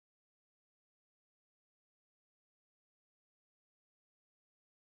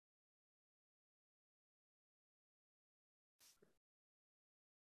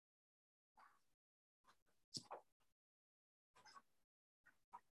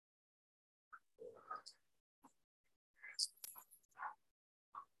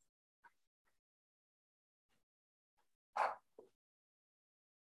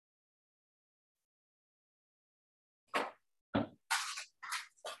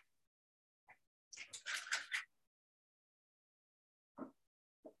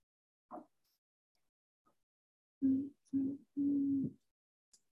What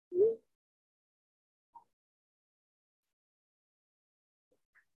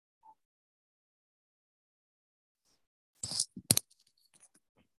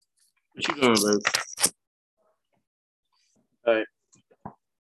you doing, baby? All right.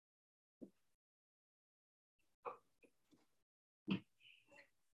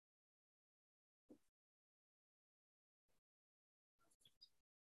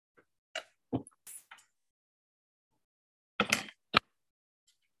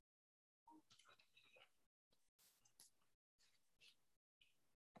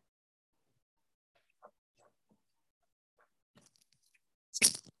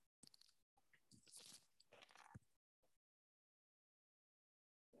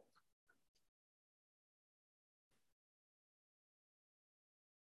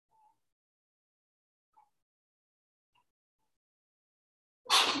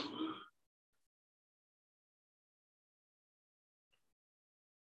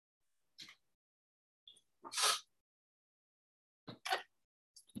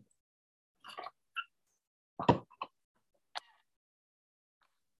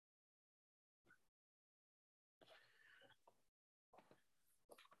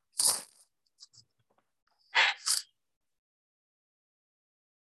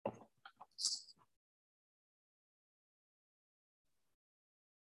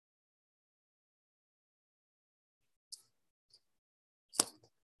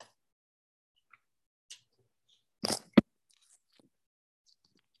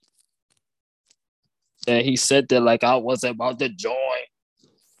 That he said that like I was about to join.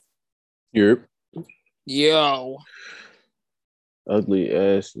 Europe. Yo. Ugly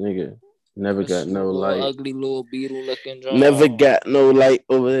ass nigga. Never got no light. Ugly little beetle looking joint. Never got no light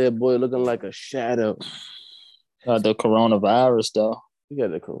over there, boy. Looking like a shadow. Got the coronavirus though. You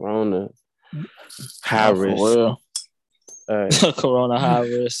got the corona. High risk. For real. All right.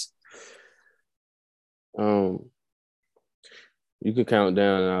 Coronavirus. You could count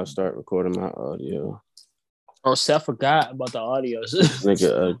down and I'll start recording my audio. Oh, Seth forgot about the audio.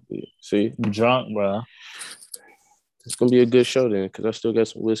 Nigga ugly. See? I'm drunk, bro. It's gonna be a good show then, because I still got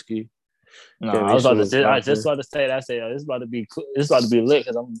some whiskey. No, I just about to say that. I said, yo, this is about to be lit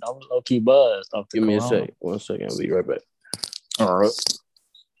because I'm low key buzzed. Give me a sec. 1 second. I'll be right back. All right.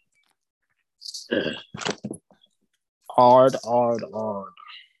 Hard.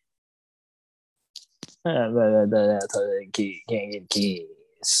 Can't get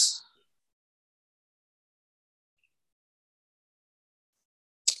keys.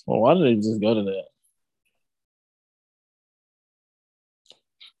 Well, why did they just go to that?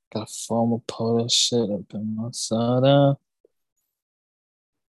 Got a former pull that shit up in my side.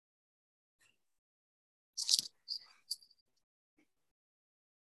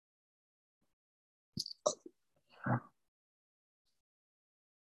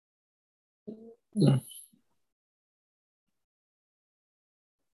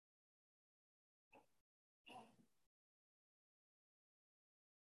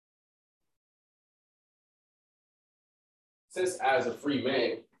 Since I was a free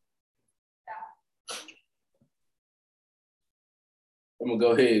man, I'm gonna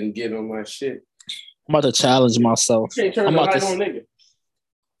go ahead and get on my shit. I'm about to challenge myself. You can't turn the light on, nigga.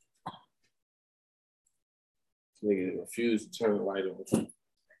 Nigga refused to turn the light on.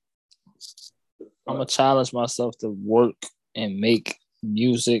 I'm gonna challenge myself to work and make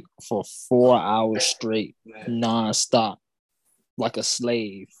music for 4 hours straight, non-stop, like a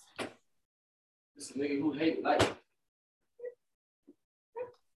slave. This a nigga who hate light.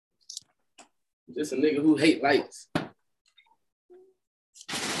 Just a nigga who hate lights.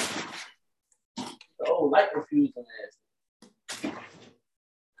 Oh, light refusing ass.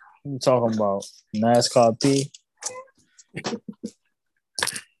 You talking about NASCAR P?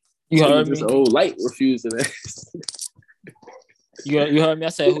 You heard me? This old light refusing ass. You heard me? I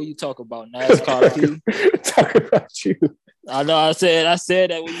said, who you talk about? NASCAR P? Talk about you. I know. I said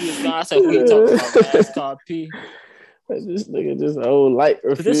that when you was gone. I said, who you talking about? NASCAR P? This nigga just old light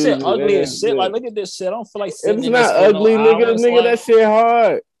refusing. This shit ugly as shit. Like, look at this shit. I don't feel like sitting it's in not this ugly, nigga. Hours. Nigga, like, that shit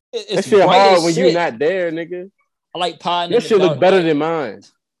hard. That shit hard when you not there, nigga. I like potting. Your shit look better than mine.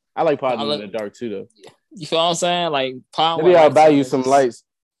 I like potting in the dark too, though. You feel what I'm saying? Like potting. Maybe I'll buy you some lights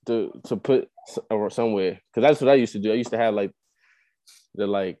to put somewhere, because that's what I used to do. I used to have like the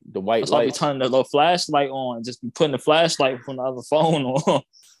white light. I'll be turning the little flashlight on, just be putting the flashlight from the other phone on.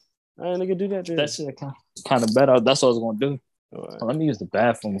 All right, nigga, do that. That shit kind of better. That's what I was gonna do. Right. Let me use the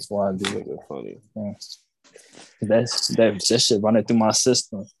bathroom before I do it. Funny. Yeah. That shit running through my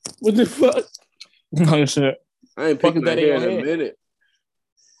system. What the fuck? No shit. I ain't picking that hair in a minute.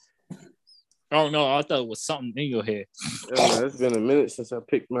 Oh no, I thought it was something in your hair. It's been a minute since I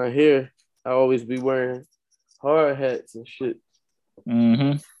picked my hair. I always be wearing hard hats and shit.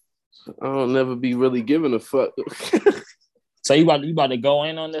 Mm-hmm. I don't never be really giving a fuck. So you about to go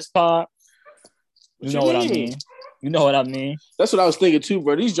in on this pod? You know what I mean? You know what I mean? That's what I was thinking too,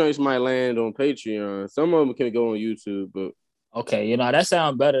 bro. These joints might land on Patreon. Some of them can go on YouTube, but okay, you know that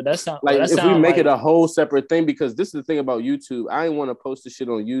sounds better. That sound like that if we sound make like... it a whole separate thing, because this is the thing about YouTube. I ain't want to post the shit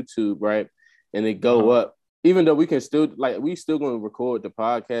on YouTube, right? And it go up, even though we can still we still gonna record the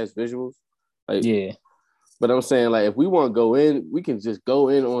podcast visuals, like yeah. But I'm saying, like, if we want to go in, we can just go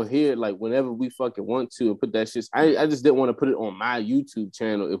in on here, like, whenever we fucking want to and put that shit. I just didn't want to put it on my YouTube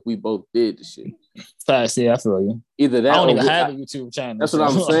channel if we both did the shit. Fast, yeah, I feel you. Either that I don't even have a YouTube channel. That's what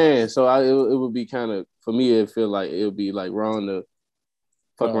I'm saying. So it would be kind of, for me, it feel like it would be like wrong to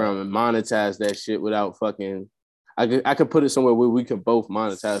fuck around and monetize that shit without fucking. I could put it somewhere where we can both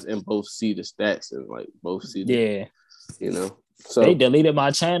monetize and both see the stats and like both see the, you know. So they deleted my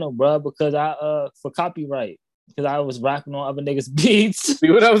channel, bro, because I for copyright. Because I was rapping on other niggas' beats.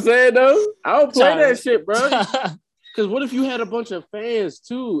 See what I'm saying though? I'll play that shit, bro. Because what if you had a bunch of fans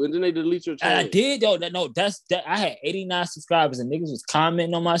too, and then they delete your channel? I did though. I had 89 subscribers, and niggas was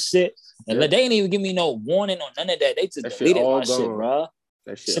commenting on my shit, and they didn't even give me no warning or none of that. They just deleted my shit, bro.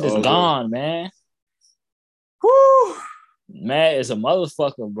 That shit is gone, man. Woo! Man, it's a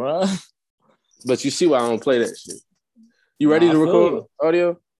motherfucker, bro. But you see why I don't play that shit. You ready to record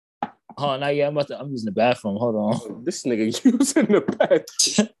audio? Oh, not yet. I'm using the bathroom. Hold on. This nigga using the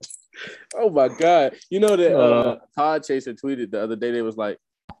bathroom. Oh my god! You know that Todd Chaser tweeted the other day. They was like,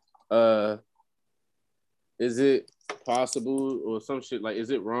 "Is it possible or some shit like?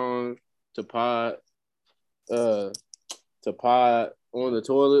 Is it wrong to pod on the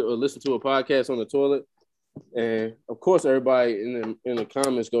toilet or listen to a podcast on the toilet?" And of course, everybody in the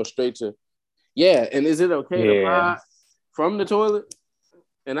comments go straight to, "Yeah." And is it okay to pod from the toilet?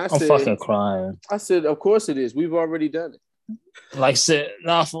 And I'm fucking crying. I said, "Of course it is. We've already done it." Like said,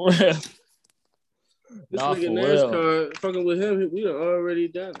 nah, for real. This nigga NASCAR fucking with him, we done already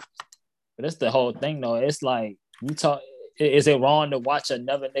done it. But that's the whole thing, though. It's like you talk. Is it wrong to watch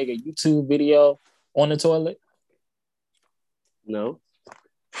another nigga YouTube video on the toilet? No.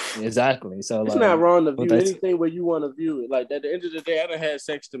 Exactly. So it's not wrong to view anything where you want to view it. Like at the end of the day, I done had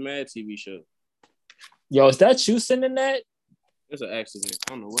sex to mad TV show. Yo, is that you sending that? It's an accident.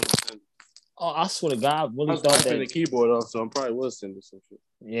 I don't know what I'm sending. Oh, I swear to God, I really thought that. I turned the keyboard off, so I probably was sending some shit.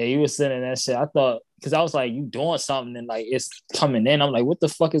 Yeah, you were sending that shit. I thought, because I was like, you doing something and like it's coming in. I'm like, what the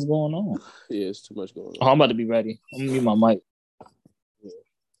fuck is going on? Yeah, it's too much going on. Oh, I'm about to be ready. I'm gonna mute my mic. Yeah.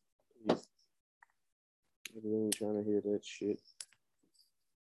 I ain't trying to hear that shit.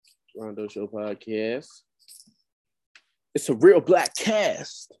 Rondo Show podcast. It's a real black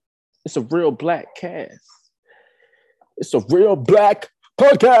cast. It's a real black cast. It's a real black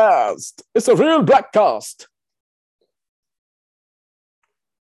podcast. It's a real black cast.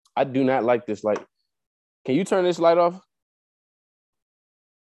 I do not like this light. Can you turn this light off?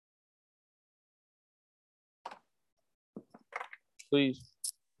 Please.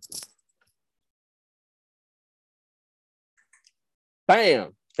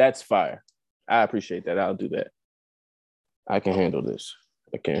 Bam. That's fire. I appreciate that. I'll do that. I can handle this.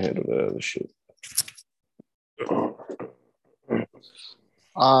 I can't handle the other shit.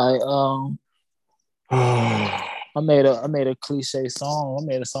 I made a cliche song. I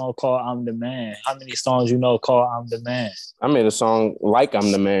made a song called "I'm the Man." How many songs you know called "I'm the Man"? I made a song like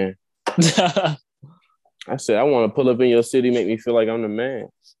 "I'm the Man." I said I want to pull up in your city, make me feel like I'm the man.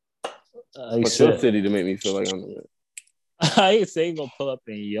 What's your city to make me feel like I'm the man? I ain't saying gonna pull up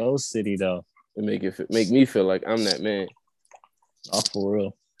in your city though. And make me feel like I'm that man. Oh, for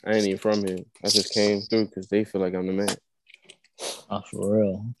real. I ain't even from here. I just came through because they feel like I'm the man. Oh, for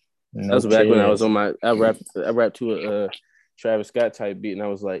real. No, that was back when I was on my. I rapped to a Travis Scott type beat, and I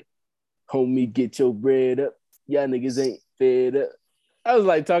was like, "Homie, get your bread up. Y'all niggas ain't fed up." I was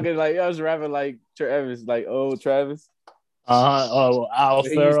like talking like I was rapping like Travis, like old Travis. Al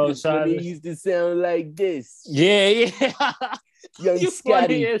Pharaoh Travis. When he used to sound like this. Yeah. Young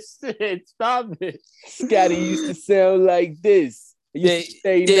Scotty. Stop it. Scotty used to sound like this. He used to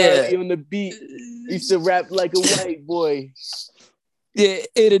stay naughty on the beat. He used to rap like a white boy. Yeah,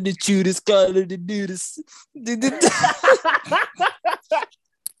 it and the Judas Scarlet to do this.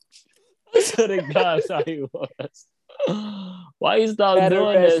 I should have got how he was. Why you stop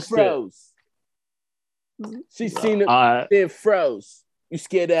doing that froze. Shit? She seen it, then froze. You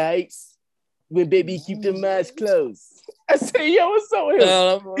scared of heights? When baby keep them eyes closed. I said, yo, what's up with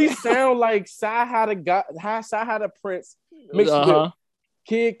him? He sound like Sci-Hi the Prince mixed with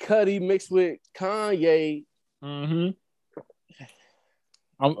Kid Cudi mixed with Kanye. Mm-hmm.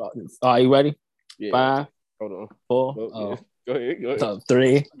 Are you ready? Yeah. 5, hold on. 4. Yeah. Go ahead.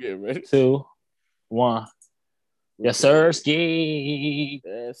 3, yeah, ready? 2, 1. Yes, sir, ski.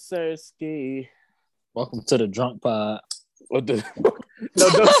 Yes, sir, ski. Welcome to the Drunk Pod. What the? No,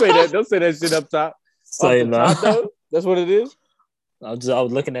 don't say that. Don't say that shit up top. Say off the top, though. That's what it is. I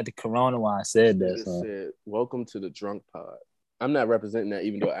was looking at the Corona while I said that. So. Said, "Welcome to the Drunk Pod." I'm not representing that,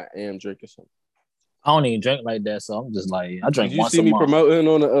 even though I am drinking something. I don't even drink like that, so I'm just like I drink once a month. Did you see me promoting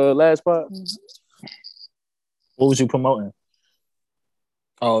on the last pod? What was you promoting?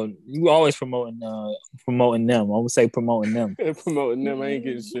 Oh, you always promoting them. I would say promoting them. Promoting them, I ain't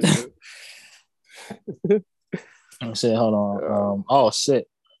getting shit. I said, hold on. Oh shit,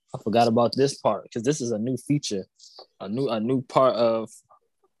 I forgot about this part because this is a new feature, a new part of.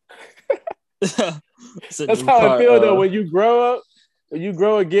 That's how I feel though. When you grow up, when you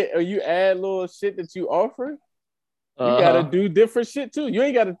grow and get, or you add little shit that you offer, you gotta do different shit too. You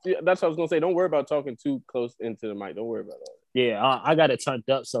ain't gotta. That's what I was gonna say. Don't worry about talking too close into the mic. Don't worry about that. Yeah, I got it turned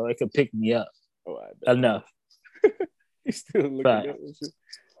up so it could pick me up. Oh, I bet. Enough. He's still looking at shit.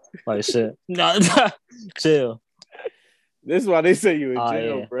 Like shit. No, chill. This is why they say you in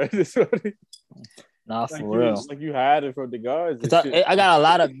jail, bro. This is why nah, for real. Like you hiding from the guards. I got a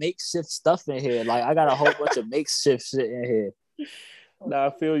lot of makeshift stuff in here. Like I got a whole bunch of makeshift shit in here. Nah, I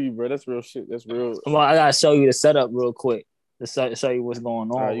feel you, bro. That's real shit. That's real. Well, I gotta show you the setup real quick to show you what's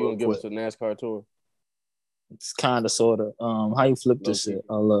going on. All right, you gonna give us a NASCAR tour? It's kind of, sort of. How you flip this shit?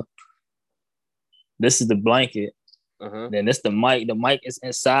 Oh, look. This is the blanket. Then this the mic. The mic is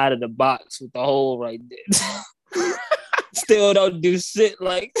inside of the box with the hole right there. Still don't do shit.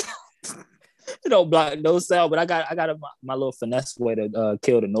 Like, it don't block no sound, but I got my little finesse way to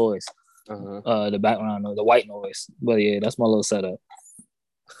kill the noise. The background noise, the white noise. But yeah, that's my little setup.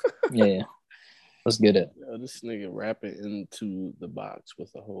 Yeah. Let's get it. Yo, this nigga rapping into the box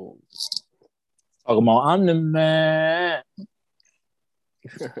with a hole. Talking about I'm the man.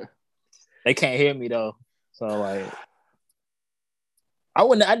 They can't hear me though, so like,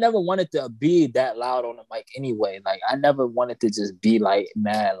 I never wanted to be that loud on the mic anyway. Like I never wanted to just be like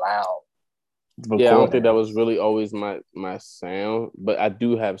mad loud. Yeah, I don't think that was really always my sound, but I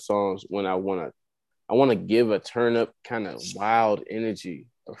do have songs when I wanna give a turn up kind of wild energy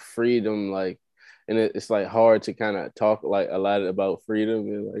of freedom, like. And it's like hard to kind of talk like a lot about freedom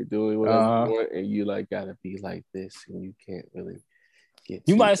and like doing whatever you want, and you like gotta be like this, and you can't really get.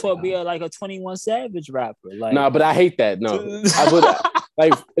 You might as well be like a 21 Savage rapper. Like, nah, but I hate that. No, I would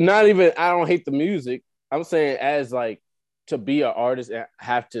like not even. I don't hate the music. I'm saying as like to be an artist, I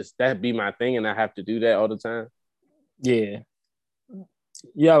have to that be my thing, and I have to do that all the time. Yeah.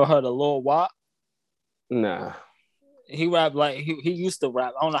 You ever heard of Lil Wop? Nah. He rapped like he used to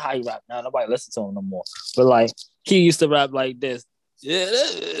rap. I don't know how he rap now. Nobody listens to him no more. But like he used to rap like this. Yeah,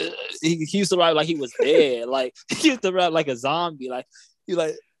 he used to rap like he was dead. Like he used to rap like a zombie. Like he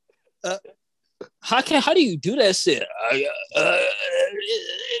like, how do you do that shit?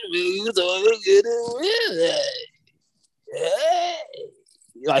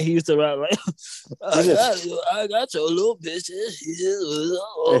 Like he used to rap like, I got your little bitches. He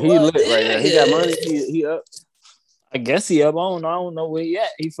lit right now. He got money. He up. I guess he up. I don't know where he at.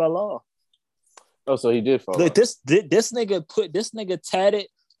 He fell off. Oh, so he did fall off. This nigga tatted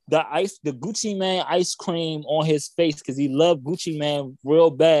the Gucci Man ice cream on his face because he loved Gucci Man real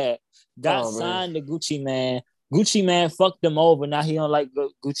bad. Got signed to Gucci Man. Gucci Man fucked him over. Now he don't like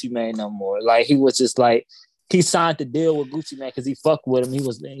Gucci Man no more. Like he was just like he signed the deal with Gucci Man because he fucked with him. He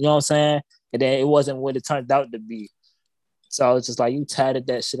was, you know what I'm saying? And then it wasn't what it turned out to be. So I was just like, you tatted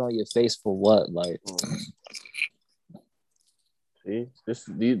that shit on your face for what? Like. See,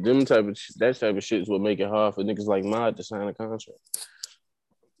 that type of shit is what make it hard for niggas like Mod to sign a contract.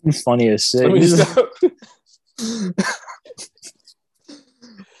 It's funny as shit.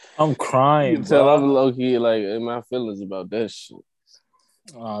 I'm crying. You can tell I'm low key like in my feelings about that shit.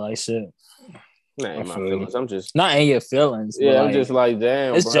 Oh, like shit. Not in my feelings. I'm just not in your feelings. Yeah, I'm just like,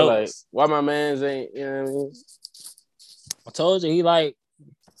 damn, it's bro. Jokes. Like, why my mans ain't? You know what I mean? I told you he like.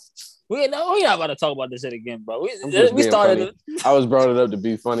 We not about to talk about this shit again, bro. We started. I was brought it up to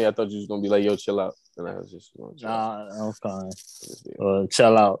be funny. I thought you was gonna be like, "Yo, chill out," and I was just going. Nah, I'm fine.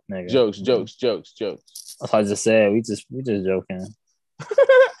 Chill out, nigga. Jokes. That's what I just said. We just joking.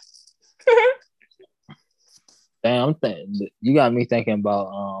 Damn, you got me thinking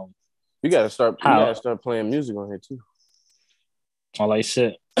about You gotta start playing music on here too. I like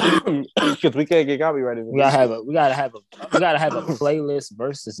shit. Because we can't get copyrighted. We gotta have a playlist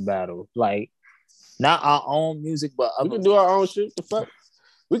versus battle. Like not our own music, but we can do our own shit. The fuck?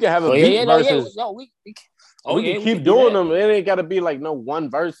 We can have a beat versus. We can keep doing them. It ain't got to be like no one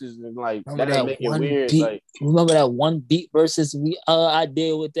versus and like that make it weird. Beat, like remember that one beat versus I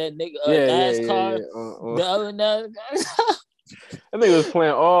did with that nigga NASCAR the other night. I think it was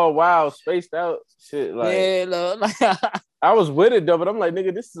playing all wild, spaced out shit. Like I was with it though, but I'm like,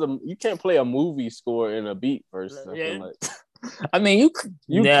 nigga, you can't play a movie score in a beat verse. Like, I mean, you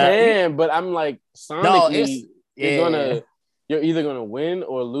can, but I'm like sonically, you're either gonna win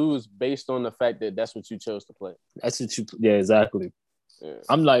or lose based on the fact that that's what you chose to play. Exactly. Yeah.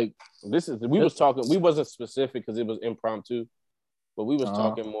 I'm like, we wasn't specific because it was impromptu, but we was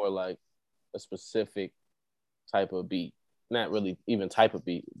talking more like a specific type of beat. Not really even type of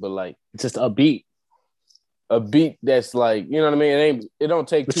beat, but like just a beat. A beat that's like, you know what I mean? It don't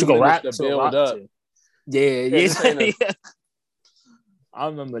take 2 minutes to build up. Yeah. I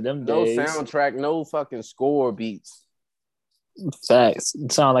remember them days. No soundtrack, no fucking score beats. Facts.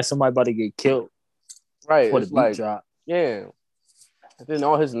 It sound like somebody about to get killed. Right. For the beat drop. Yeah. And then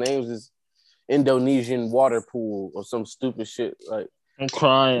all his names is Indonesian water pool or some stupid shit. Like, I'm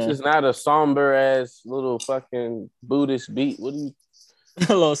crying. This is not a somber ass little fucking Buddhist beat. What do you?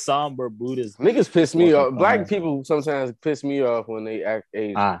 A little somber Buddhist. Niggas piss me off. Black people sometimes piss me off when they act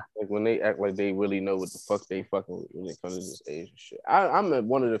Asian. Like when they act like they really know what the fuck they fucking with when it comes to this Asian shit. I'm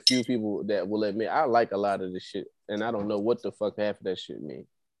one of the few people that will admit I like a lot of this shit, and I don't know what the fuck half of that shit mean.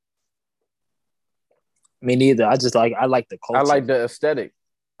 Me neither. I like the culture. I like the aesthetic.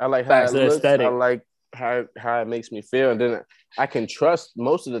 I like how it looks. Aesthetic. I like how it makes me feel, and then I can trust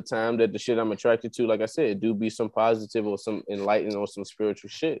most of the time that the shit I'm attracted to, like I said, do be some positive or some enlightening or some spiritual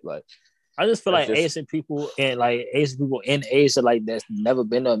shit. Like I just feel like Asian people in Asia, like that's never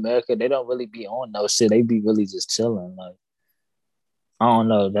been to America, they don't really be on no shit. They be really just chilling. Like I don't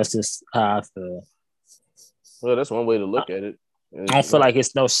know. That's just how I feel. Well, that's one way to look at it. I don't feel like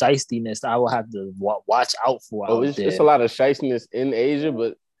it's no shystiness I will have to watch out for. It's a lot of shystiness in Asia,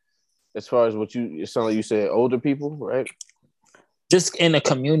 but as far as it sounds like you said older people, right? Just in the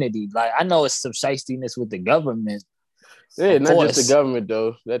community. Like, I know it's some shystiness with the government. Yeah, not just the government,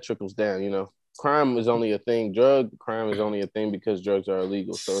 though. That trickles down, you know. Crime is only a thing. Crime is only a thing because drugs are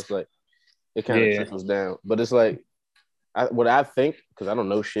illegal. So it's like, it kind of trickles down. But it's like, what I think, because I don't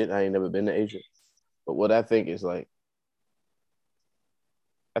know shit. I ain't never been to Asia. But what I think is like,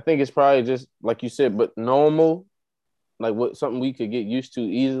 I think it's probably just, like you said, but normal. Like something we could get used to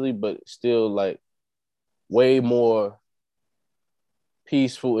easily, but still like way more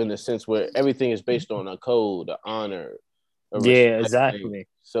peaceful in the sense where everything is based on a code, an honor. Exactly.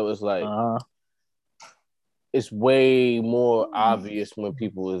 So it's like it's way more obvious when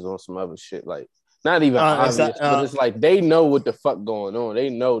people is on some other shit. Like not even obvious, but it's like they know what the fuck going on.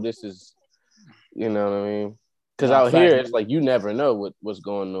 They know this is, you know what I mean? Because out here, it's like you never know what's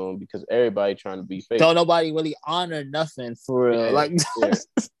going on because everybody trying to be fake. Don't nobody really honor nothing for real,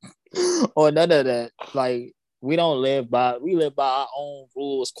 or none of that. Like we live by our own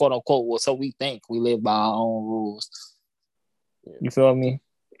rules, quote unquote. Well, so we think we live by our own rules. Yeah. You feel me?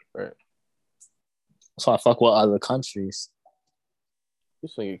 Right. So I fuck with other countries.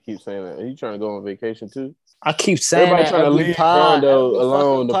 This nigga keep saying that. Are you trying to go on vacation too? I keep saying everybody trying to leave Rondo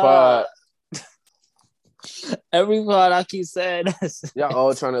alone. The pod. Every pod I keep saying this. Y'all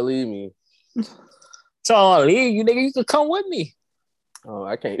all trying to leave me. So I'll leave you, nigga. You can come with me. Oh,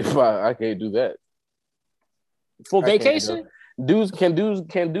 I can't do that. For vacation? Can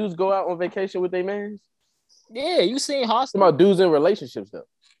dudes go out on vacation with their mans? Yeah, you seen hostel. About dudes in relationships though.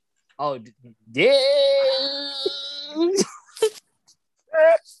 Oh yeah.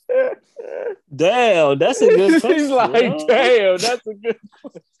 Damn, that's a good question. He's like, damn, that's a good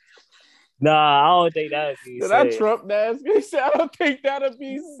question. Nah, I don't think that would be safe. That Trump ass? He said, I don't think that'd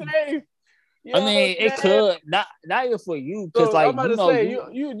be safe. I mean, it could not even for you because, so, like, I'm about to say,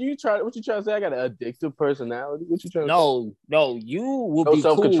 you try. What you trying to say? I got an addictive personality. What you trying to say? No, you will be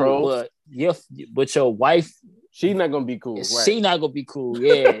self-control. Cool, but your wife, she's not gonna be cool. Right? She not gonna be cool.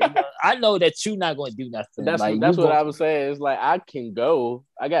 Yeah, I know that you're not gonna do nothing. That's what I was saying. It's like I can go.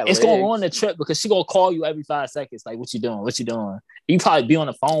 I got. It's gonna ruin the trip because she gonna call you every 5 seconds. Like, what you doing? What you doing? You probably be on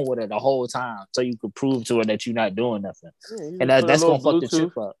the phone with her the whole time, so you could prove to her that you're not doing nothing. Yeah, and that's gonna fuck the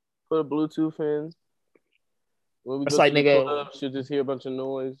trip up. Put a Bluetooth in. When we it's go like, to the nigga, club, she'll just hear a bunch of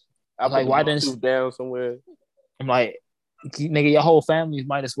noise. I'll like, put the Bluetooth down somewhere. I'm like, nigga, your whole family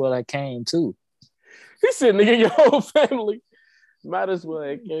might as well have came too. He said, nigga, your whole family might as well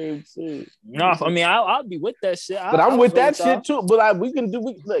have came too. No, I mean, I'll be with that shit. But I'm with that shit too. But we can do.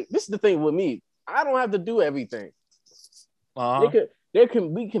 Like, this is the thing with me. I don't have to do everything.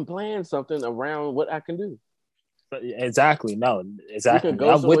 We can plan something around what I can do. Exactly. No, exactly. We can go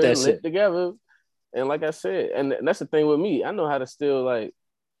I'm with somewhere that and shit. live together. And like I said, and that's the thing with me. I know how to still like.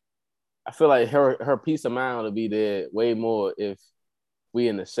 I feel like her peace of mind will be there way more if we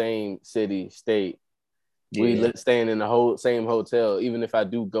in the same city, state. We staying in the whole same hotel. Even if I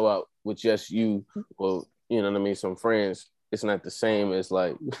do go out with just you, well, you know what I mean, some friends, it's not the same as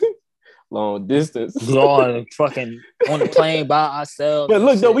like long distance. Going fucking on the plane by ourselves. But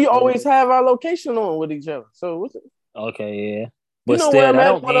look, though, we shit, always have our location on with each other. So what's it? Okay, yeah. But But you know where still, I'm that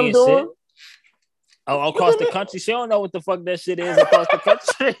at, don't what I'm mean doing. shit. Oh, across the country, she don't know what the fuck that shit is across the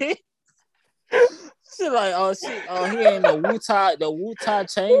country. She like, he ain't the Wu-Tai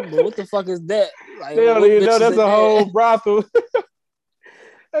chamber. What the fuck is that? Like, They don't what even know bitches that's in a there? whole brothel.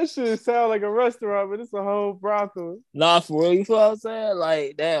 That shit sound like a restaurant, but it's a whole brothel. Nah, for real, you feel what I'm saying?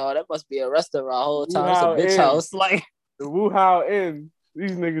 Like, damn, that must be a restaurant the whole time. It's a Wu-Hao bitch Inn. house. Like The Wu-Hao Inn.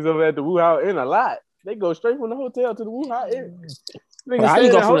 These niggas over at the Wu-Hao Inn a lot. They go straight from the hotel to the Wu-Hao Inn. Niggas how stay you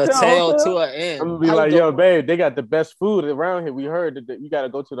in go the from the tail hotel. to an I'm inn? gonna be How like, you yo, go? babe, they got the best food around here. We heard that you gotta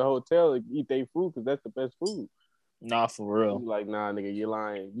go to the hotel and eat their food because that's the best food. Nah, for real. You like, nah, nigga, you're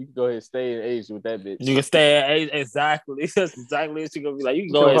lying. You can go ahead and stay in Asia with that bitch. You can stay at Asia. Exactly. That's exactly what you gonna be like. You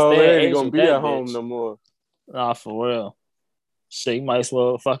can go Your ahead and whole stay at head ain't Asia gonna with be that at home bitch. no more. Nah, for real. Shit, you might as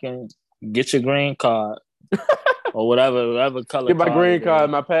well fucking get your green card or whatever color. Get my card green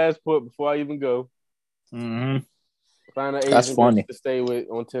card, my passport before I even go. Mm-hmm. Find an That's Asian funny bitch to stay with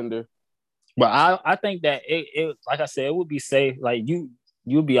on Tinder. But I think that it like I said, it would be safe. Like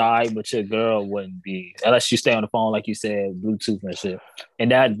you'd be all right, but your girl wouldn't be unless you stay on the phone, like you said, Bluetooth and shit.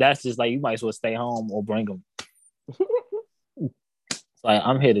 And that's just like you might as well stay home or bring them. Like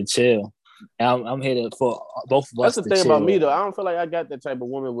I'm here to chill. And I'm here to for both of us. That's the to thing chill. about me though. I don't feel like I got that type of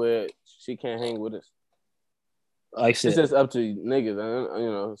woman where she can't hang with us. Like shit. It's just up to niggas, you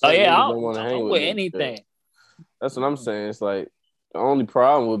know. Oh yeah, niggas don't want to hang with anything. That's what I'm saying. It's like the only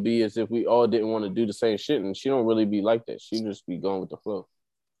problem would be is if we all didn't want to do the same shit, and she don't really be like that. She just be going with the flow.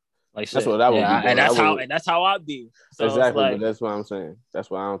 Like shit. That's what I would be doing. And that's how I be. So exactly, like, but that's what I'm saying. That's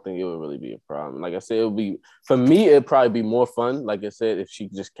why I don't think it would really be a problem. Like I said, it would be for me. It'd probably be more fun. Like I said, if she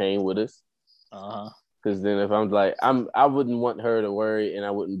just came with us. Because then if I'm like, I wouldn't want her to worry, and I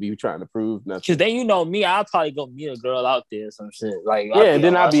wouldn't be trying to prove nothing. Because then you know me, I'll probably go meet a girl out there or some shit. Like yeah, and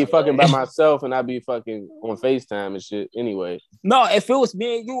then I'd be fucking by myself, and I'd be fucking on FaceTime and shit. Anyway, no, if it was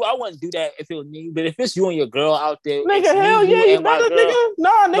me and you, I wouldn't do that. If it was me, but if it's you and your girl out there, nigga, it's hell me, yeah, you and my better, girl. Nigga.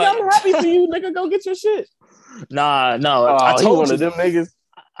 Nah, nigga, Like, I'm happy for you, nigga. Go get your shit. Nah, no, Oh, I told one you, of them niggas.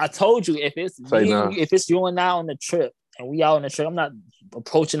 I told you if it's me, if it's you and I on the trip, and we out on the trip, I'm not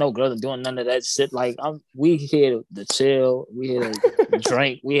approaching no girl and doing none of that shit. Like we here to chill, we here to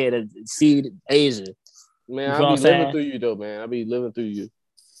drink, we here to see Asia. Man, I be living through you though, man. I be living through you.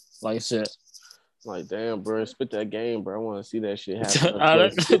 Like shit. Like damn, bro, spit that game, bro. I want to see that shit happen.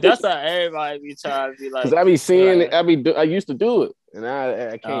 That's how everybody be trying to be like. Cause I be seeing it. I used to do it, and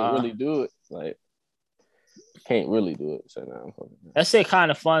I can't really do it. Like. Can't really do it. So now that shit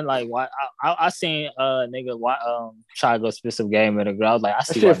kind of fun. Like, why I seen nigga try to go spit some game with a girl. I was like, I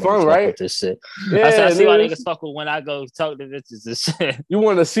see why niggas fuck with this shit. Yeah, I see why niggas fuck with when I go talk to bitches and shit. You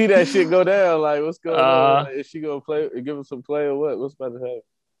want to see that shit go down? Like, what's going on? Like, is she gonna play? Give us some play or what? What's about to happen?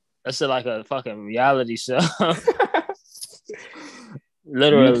 That shit like a fucking reality show.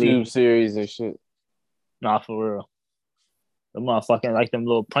 Literally YouTube series and shit. Nah, for real. The motherfucking like them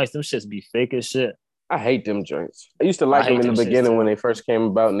little pranks. Them shits be fake as shit. I hate them joints. I used to like them in the beginning when they first came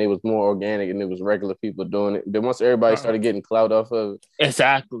about and they was more organic and it was regular people doing it. Then once everybody started getting clout off of it.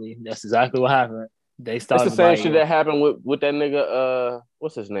 Exactly. That's exactly what happened. They started. It's the same shit that happened with that nigga,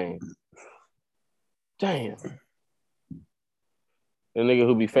 what's his name? Damn. The nigga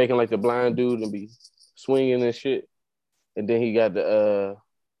who be faking like the blind dude and be swinging and shit. And then he got the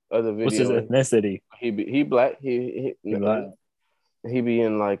other video. What's his ethnicity? He black. He black. He be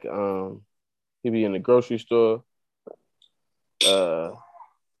in like he be in the grocery store. I'm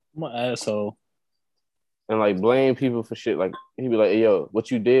an asshole. And like blame people for shit. Like he be like, hey, yo, what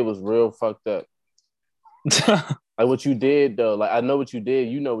you did was real fucked up. Like what you did though, like I know what you did.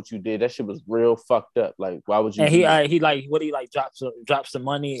 You know what you did. That shit was real fucked up. Like why would you? And he like what he like drops some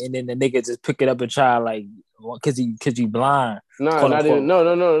money and then the nigga just pick it up and try like cause he blind. No, not even.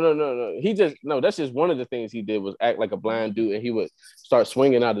 No. He just that's just one of the things he did was act like a blind dude, and he would start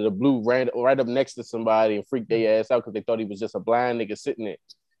swinging out of the blue right up next to somebody and freak their ass out because they thought he was just a blind nigga sitting there.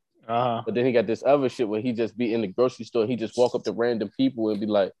 But then he got this other shit where he just be in the grocery store. He just walk up to random people and be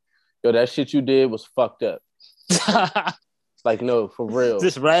like, "Yo, that shit you did was fucked up." Like no, for real.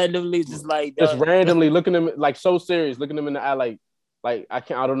 Just randomly, just randomly looking at him like so serious, looking him in the eye like I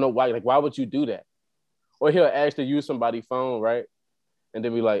don't know why. Like why would you do that? Or he'll actually use somebody's phone, right? And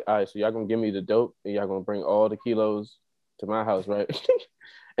then be like, all right, so y'all gonna give me the dope and y'all gonna bring all the kilos to my house, right?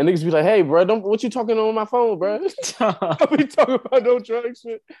 And niggas be like, hey, bro, what you talking on my phone, bro? I be talking about no drug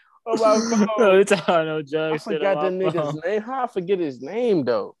shit on my phone. No, it's talking no drug shit. I forgot the nigga's name. How I forget his name,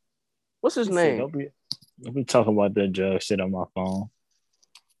 though? What's his name? Don't be talking about that drug shit on my phone.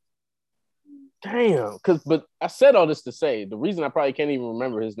 Damn. But I said all this to say, the reason I probably can't even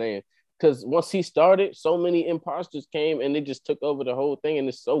remember his name, because once he started, so many imposters came and they just took over the whole thing. And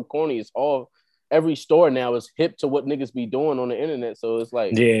it's so corny. It's every store now is hip to what niggas be doing on the internet. So it's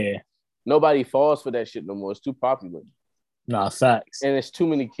like, nobody falls for that shit no more. It's too popular. Nah, facts. And it's too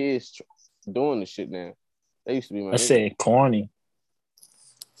many kids doing the shit now. They used to be my I said corny.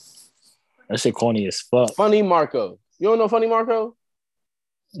 That shit corny as fuck. Funny Marco. You don't know Funny Marco?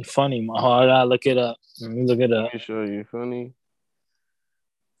 Funny. Oh, I gotta look it up. Let me look it up. Let me show you. Funny.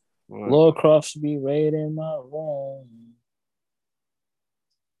 Lord Croft should be right in my room.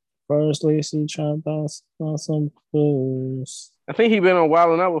 First, Lacey trying to bounce on some clues. I think he been on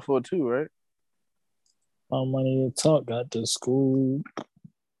Wild 'N Out before too, right? My money to talk got to school.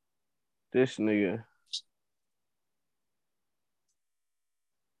 This nigga.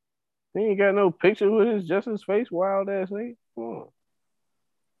 He ain't got no picture with his face, wild ass nigga. Come on.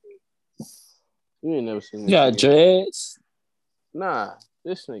 You ain't never seen this. You got dreads? Nah,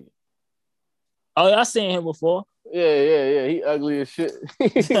 this nigga. Oh, I seen him before. Yeah. He ugly as shit.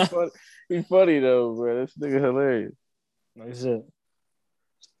 He funny though, bro. This nigga hilarious. Like shit.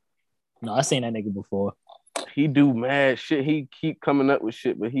 No, I seen that nigga before. He do mad shit. He keep coming up with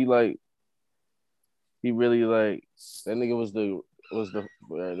shit, but he really like that nigga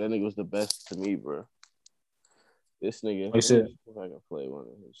that nigga was the best to me, bro. This nigga. Like shit. If I can play one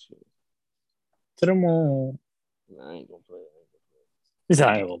of his shit. To the moon. Nah, I ain't gonna play it.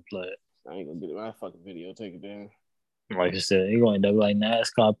 I ain't gonna play it. I ain't gonna get it. My fucking video, take it down. Like I said, he gonna end up like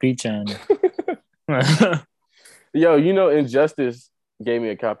NASCAR P channel. Yo, you know Injustice gave me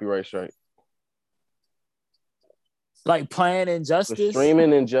a copyright strike. Like playing Injustice? For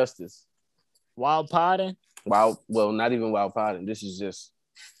streaming Injustice. Wild Podding? Well, not even Wild Podding. This is just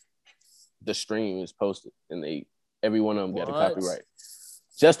the stream is posted and every one of them got a copyright.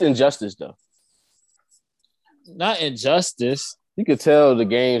 Just Injustice though. Not Injustice. You could tell the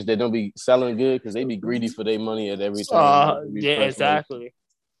games that don't be selling good because they be greedy for their money at every time. Yeah, exactly.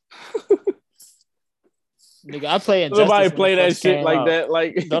 Nigga, I play Injustice. Nobody play that shit like that.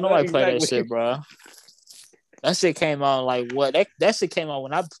 Like, don't nobody play that shit, bro. That shit came out like what? That shit came out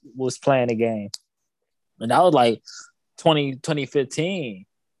when I was playing the game, and that was like 2015.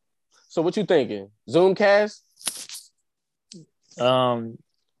 So what you thinking? Zoomcast?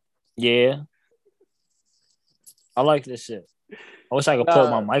 Yeah. I like this shit. I wish I could put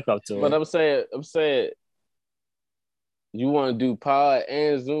my mic up to it. But I'm saying, you want to do pod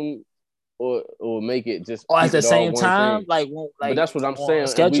and Zoom, or make it just at the same time, like but that's what I'm saying.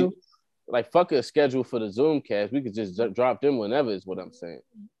 Schedule. Like fuck a schedule for the Zoomcast. We could just drop them whenever. Is what I'm saying.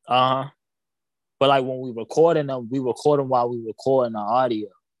 But like when we recording them, we record them while we recording the audio.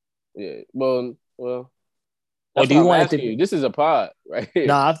 Yeah. Well. Or do you want it to be? This is a pod, right here.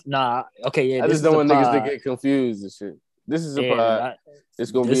 Nah. Okay, yeah. I just don't want niggas to get confused and shit. This is a pod.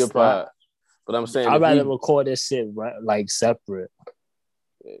 It's gonna be a pod. But I'm saying I'd rather record this shit right, like separate.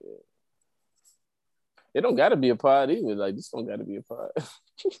 Yeah. It don't gotta be a pod either. Like this don't gotta be a pod.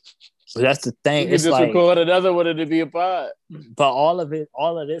 So that's the thing. You can just record another one to be a pod. But all of this,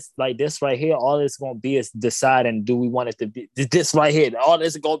 like this right here, all it's gonna be is deciding, do we want it to be this right here? All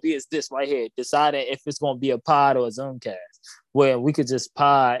this is gonna be is this right here, deciding if it's gonna be a pod or a Zoomcast. Where we could just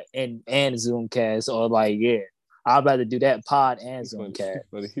pod and Zoomcast, or like, I'd rather do that pod and Zoomcast.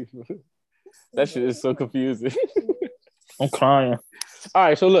 That shit is so confusing. I'm crying. All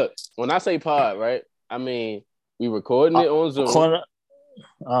right, so look, when I say pod, right, I mean we recording it on Zoom.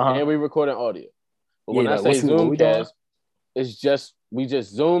 And we recording audio. But when I say Zoomcast, it's just we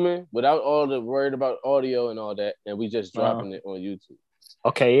just zooming without all the worried about audio and all that, and we just dropping it on YouTube.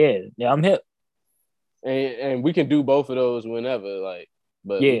 Okay, yeah, I'm hip. And we can do both of those whenever, like,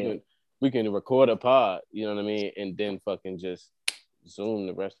 but we can record a pod, you know what I mean, and then fucking just zoom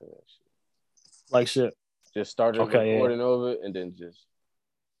the rest of that shit. Like shit. Just start recording over and then just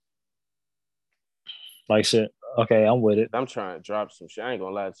like shit. Okay, I'm with it. I'm trying to drop some shit. I ain't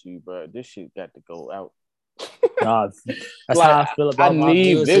gonna lie to you, bro. This shit got to go out. Nah, that's how I feel about my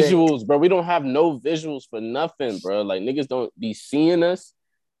music. I need visuals, bro. We don't have no visuals for nothing, bro. Like, niggas don't be seeing us.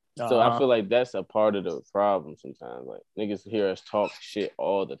 So I feel like that's a part of the problem sometimes. Like, niggas hear us talk shit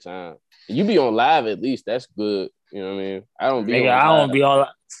all the time. You be on live at least. That's good. You know what I mean? I don't be on live.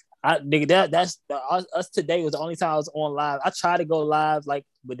 Us today was the only time I was on live. I tried to go live, like,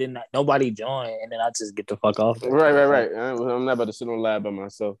 but then nobody joined, and then I just get the fuck off. Right. I'm not about to sit on live by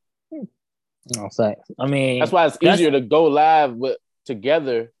myself. No facts. I mean, that's why it's easier to go live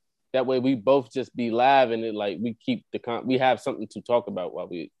together. That way, we both just be live, and it like we keep we have something to talk about while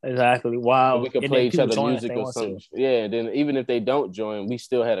we Wow. We can play each other music or something. Yeah. Then even if they don't join, we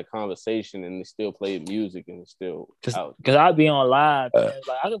still had a conversation, and they still played music, and it's still out. Because I'd be on live, and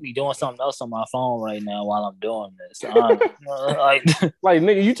like I could be doing something else on my phone right now while I'm doing this. Like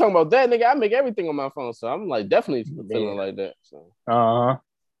nigga, you talking about that, nigga? I make everything on my phone, so I'm like definitely feeling like that. So yeah.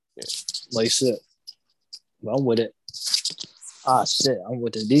 Like shit. I'm with it. Shit, I'm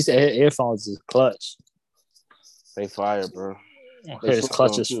with it. These earphones is clutch. They fire, bro. It's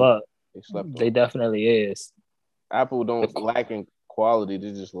clutch as fuck. They definitely is. Apple don't lack in quality; they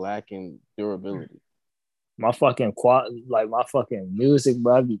just lack in durability. My fucking my fucking music,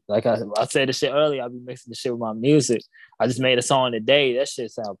 bro. Like I said this shit earlier, I be mixing the shit with my music. I just made a song today. That shit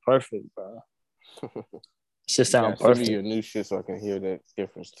sound perfect, bro. Shit sound perfect. Send me your new shit so I can hear that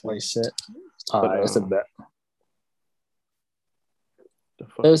difference too. Like shit. All right, that's a bet.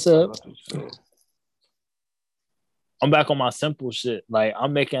 I'm back on my simple shit. Like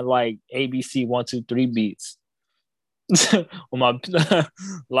I'm making like ABC 1, 2, 3 beats. On my I'm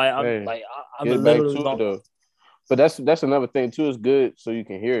literally back to it, though. But that's another thing too. It's good so you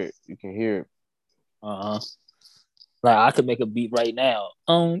can hear it. You can hear it. Like I could make a beat right now.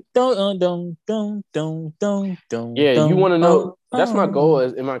 Yeah, you want to know? That's my goal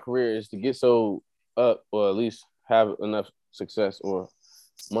in my career is to get so up, or at least have enough success or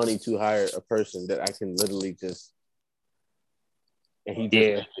money to hire a person that I can literally just and he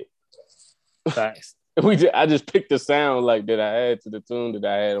just Thanks. I just picked the sound like that I had to the tune that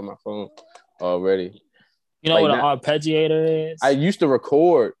I had on my phone already. You know what an arpeggiator is? I used to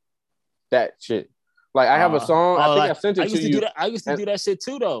record that shit. Like I have a song. I think I sent it to you. I used to do that shit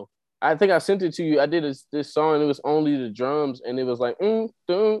too, though. I think I sent it to you. I did this song. And it was only the drums, and it was like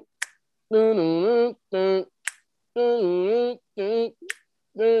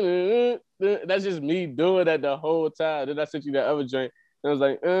that's just me doing that the whole time. Then I sent you that other joint. And I was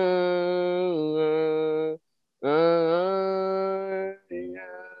like,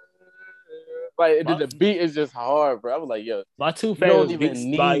 like the beat is just hard, bro. I was like, yo, my two favorite beats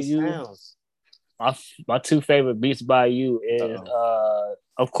by you. Sounds. My two favorite beats by you is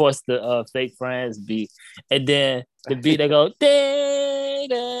of course the Fake Friends beat, and then the beat that go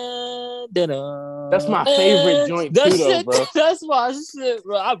that's my favorite joint too, though, bro. That's my shit,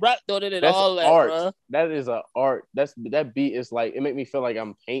 bro. I rapped on it and that's all that, art. Bro. That is an art. That beat is like it make me feel like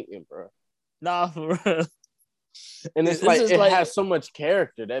I'm painting, bro. Nah, for real. And it has so much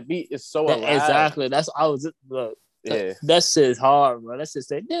character. That beat is so alive. Exactly. That's I was look. Yeah, that shit is hard, bro. That shit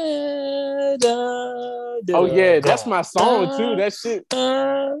say oh yeah, that's my song too. That shit,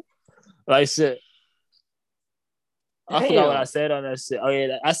 like shit. I forgot what I said on that shit. Oh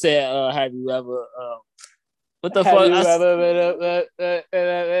yeah, I said, "Have you ever?" What the fuck?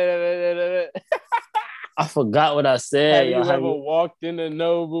 I forgot what I said. Have you ever walked in the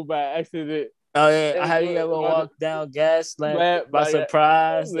Noble by accident? Oh yeah, have you ever walked down Gaslamp by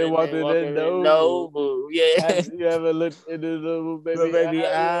surprise? They walked in the Noble. Yeah. Have you ever looked in the Noble baby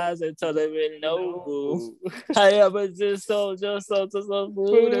eyes and told them in Noble? I ever just sold your soul to some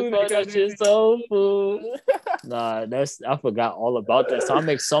food and thought that shit soul food. Nah, I forgot all about that. So I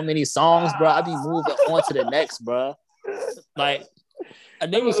make so many songs, bro. I be moving on to the next, bro. Like.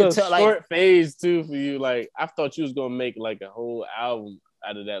 And then we could tell, like, short phase too for you. Like I thought you was gonna make like a whole album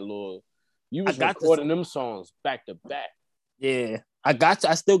out of that little. You was recording them songs back to back. Yeah, I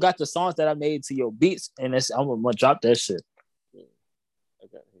still got the songs that I made to your beats, and I'm gonna drop that shit. Yeah. I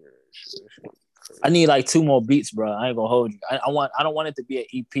got here. I need like 2 more beats, bro. I ain't gonna hold you. I don't want it to be an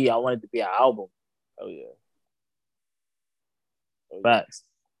EP. I want it to be an album. Oh yeah. Facts.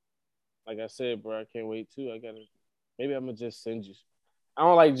 Like I said, bro, I can't wait too. Maybe I'm gonna just send you. I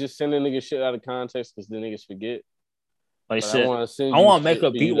don't like just sending niggas shit out of context because the niggas forget. Like shit. I want to make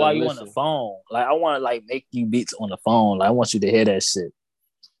a beat while you on the phone. Like I want to like make you beats on the phone. Like I want you to hear that shit.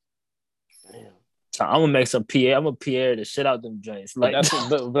 Damn. So I'm gonna make some PA. I'm gonna PA the shit out them joints. Like,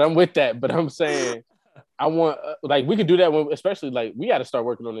 but I'm with that. But I'm saying I want like we could do that when, especially like we got to start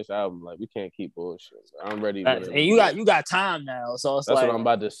working on this album. Like we can't keep bullshit. I'm ready. And you got time now, so it's that's what I'm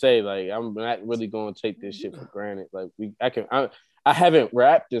about to say. Like I'm not really going to take this shit for granted. Like I haven't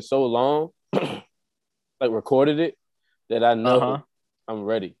rapped in so long, like recorded it, that I know I'm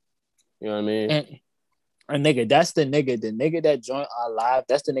ready. You know what I mean? And nigga, that's the nigga that joined our live.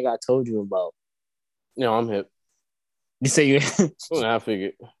 That's the nigga I told you about. No, I'm hip. You say you? I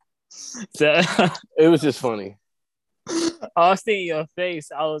figured. So, it was just funny. I was seeing your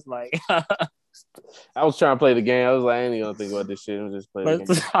face. I was like, I was trying to play the game. I was like, I ain't gonna think about this shit. I'm just playing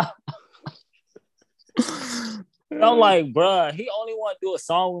the game. I'm like, bruh, he only want to do a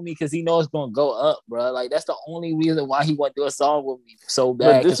song with me because he knows it's gonna go up, bruh. Like that's the only reason why he want to do a song with me so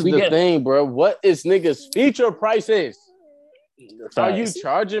bad. But this is the thing, bro. What is niggas' feature prices? Are you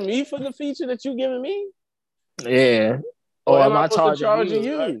charging me for the feature that you giving me? Yeah. Or am I supposed to charging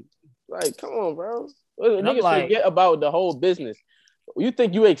you? Right? Like, come on, bro. Niggas like, forget about the whole business. You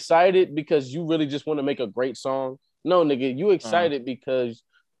think you excited because you really just want to make a great song? No, nigga, you excited because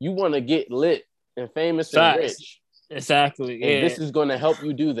you want to get lit and famous and rich. Exactly. And this is going to help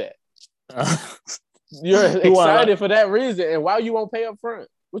you do that. You're excited for that reason. And why you won't pay up front?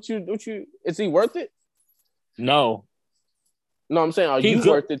 What you is he worth it? No. No, I'm saying, are you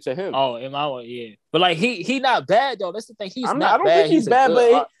worth it to him? Oh, am I? Yeah. But like he not bad though. That's the thing. He's not I don't bad. think he's bad,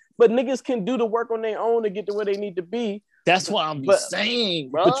 but niggas can do the work on their own to get to where they need to be. That's what I'm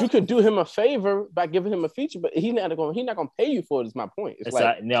saying, bro. But you could do him a favor by giving him a feature, but he's not gonna pay you for it. Is my point. It's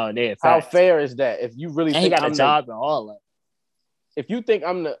like no, how fair is that? If you really think he got a job and all that. If you think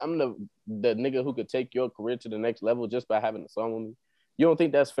I'm the nigga who could take your career to the next level just by having a song with me, you don't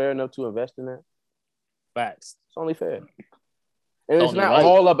think that's fair enough to invest in that? Facts. It's only fair. And it's not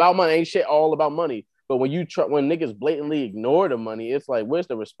all about money. Ain't shit all about money. But when when niggas blatantly ignore the money, it's like, where's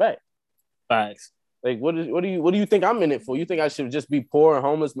the respect? Facts. Like, what do you think I'm in it for? You think I should just be poor and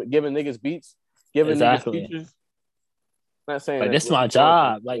homeless, giving niggas beats, giving niggas features? Not saying like this is my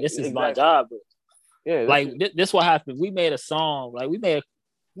job. Like this is my job. Yeah. Like this what happened. We made a song. Like we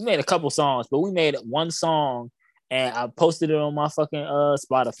made a couple songs, but we made one song and I posted it on my fucking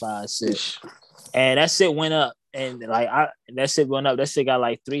Spotify shit. And that shit went up. And like that shit went up. That shit got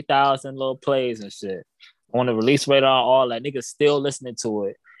like 3,000 little plays and shit on the release radar. All that niggas still listening to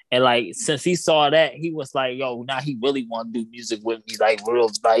it. And like since he saw that, he was like, "Yo, now he really want to do music with me, like real,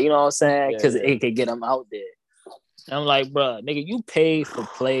 like you know what I'm saying? Because it could get him out there." And I'm like, "Bro, nigga, you paid for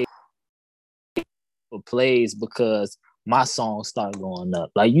plays because my songs start going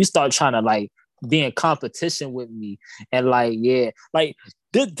up. Like you start trying to like be in competition with me, and like like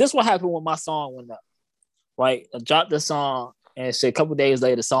this what happened when my song went up." Right, I dropped the song and shit. A couple days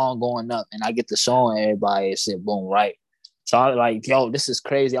later, the song going up, and I get to showing everybody and shit. Boom, right. So I'm like, yo, this is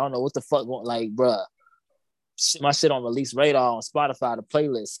crazy. I don't know what the fuck going. Like, bruh, my shit on release radar on Spotify, the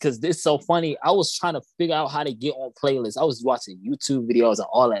playlist, because it's so funny. I was trying to figure out how to get on playlists. I was watching YouTube videos and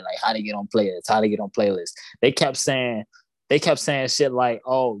all that, like how to get on playlists. They kept saying shit like,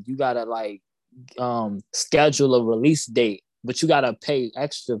 oh, you gotta like schedule a release date. But you gotta pay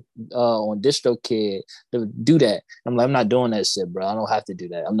extra on DistroKid to do that. I'm like, I'm not doing that shit, bro. I don't have to do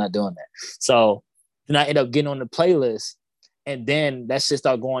that. I'm not doing that. So then I end up getting on the playlist, and then that shit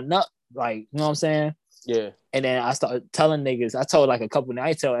start going up. Like, you know what I'm saying? Yeah. And then I started telling niggas. I told like a couple.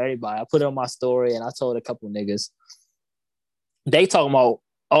 I tell everybody. I put it on my story, and I told a couple niggas. They talking about,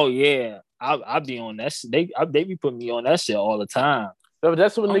 oh yeah, I be on that shit. They be putting me on that shit all the time. So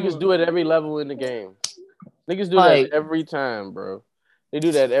that's what niggas do at every level in the game. Niggas do that every time, bro. They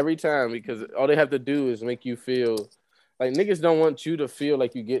do that every time because all they have to do is make you feel like niggas don't want you to feel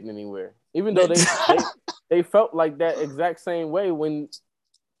like you're getting anywhere. Even though they felt like that exact same way when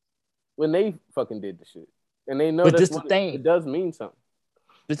they fucking did the shit. And they know that's what it does mean something.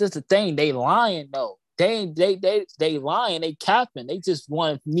 But that's the thing. They lying though. They lying. They capping. They just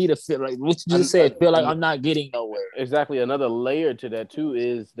want me to feel like what you just said. Feel like I'm not getting nowhere. Exactly. Another layer to that too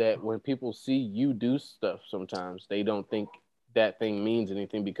is that when people see you do stuff, sometimes they don't think that thing means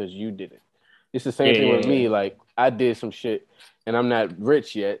anything because you did it. It's the same thing with me. Like I did some shit and I'm not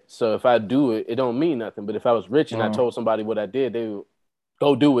rich yet, so if I do it, it don't mean nothing. But if I was rich and I told somebody what I did, they would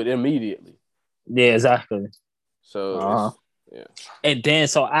go do it immediately. Yeah, exactly. So. Yeah. And then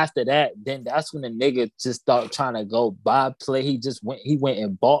so after that, then that's when the nigga just started trying to go buy play. He went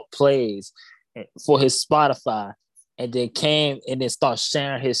and bought plays for his Spotify, and then came and then start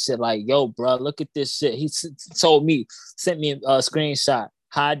sharing his shit like, yo, bro, look at this shit. He sent me a screenshot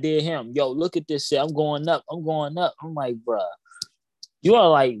how I did him. Yo, look at this shit. I'm going up. I'm like, bro, you are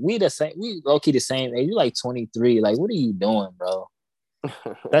like, we low-key the same age. You're like 23. Like, what are you doing, bro?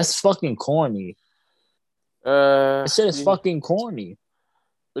 That's fucking corny. That shit is fucking corny.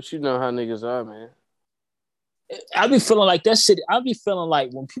 But you know how niggas are, man. I be feeling like that shit. I be feeling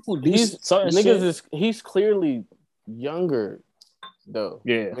like when people do certain shit. He's clearly younger, though.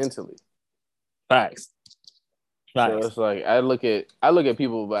 Yeah. Mentally. Facts. So it's like I look at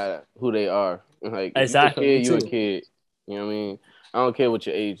people by who they are. Like exactly. You a kid. You know what I mean? I don't care what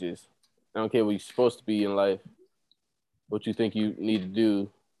your age is. I don't care what you're supposed to be in life. What you think you need to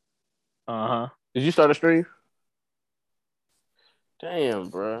do. Did you start a stream? Damn,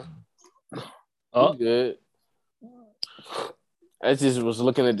 bro. Oh, good. I just was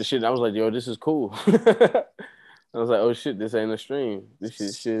looking at the shit. I was like, yo, this is cool. I was like, oh shit, this ain't a stream. This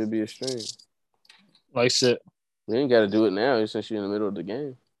shit should be a stream. like shit. We ain't got to do it now since you're in the middle of the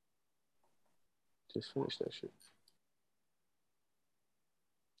game. Just finish that shit.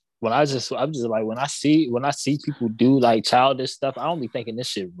 I'm just like when I see people do like childish stuff, I don't be thinking this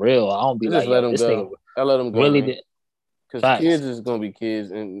shit real. I don't be I just like, let them this go. nigga I let them go. Really, because kids is gonna be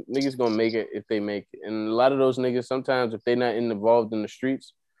kids, and niggas gonna make it if they make it. And a lot of those niggas, sometimes if they not involved in the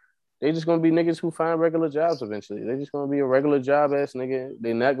streets, they just gonna be niggas who find regular jobs eventually. They just gonna be a regular job ass nigga.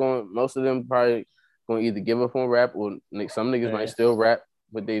 They not going. Most of them probably gonna either give up on rap, or some niggas might still rap,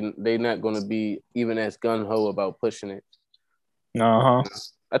 but they not gonna be even as gun ho about pushing it.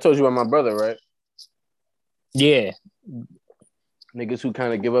 I told you about my brother, right? Yeah. Niggas who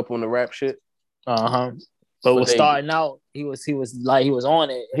kind of give up on the rap shit. But was starting out, he was on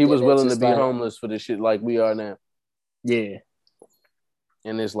it. He was willing to be homeless for this shit like we are now. Yeah.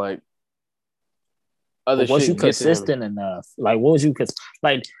 And it's like other was shit. You consistent enough? Like, what was you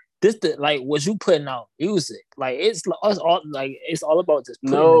like this? Was you putting out music? Like, it's all like it's all about just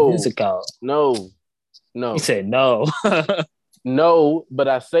putting the music out. No. He said no. No, but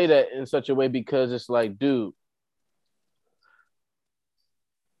I say that in such a way because it's like, dude,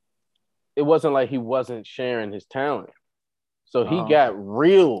 it wasn't like he wasn't sharing his talent. So he got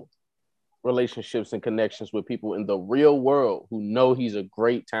real relationships and connections with people in the real world who know he's a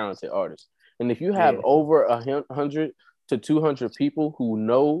great, talented artist. And if you have over 100 to 200 people who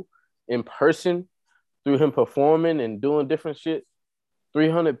know in person through him performing and doing different shit,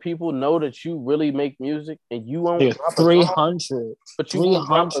 300 people know that you really make music and you won't drop 300. But you won't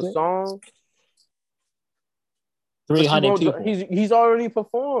drop a song. 300 people. He's already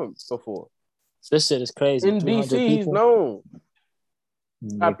performed before. This shit is crazy. In DC, he's known.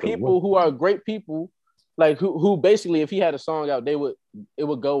 By people who are great people, like who basically, if he had a song out, it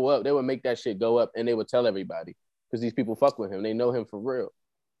would go up. They would make that shit go up, and they would tell everybody because these people fuck with him. They know him for real.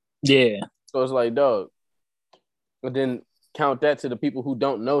 Yeah. So it's like, dog. But then count that to the people who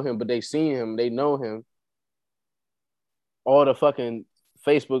don't know him, but they seen him, they know him. All the fucking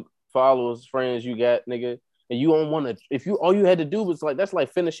Facebook followers, friends you got, nigga. And you don't want to, all you had to do was that's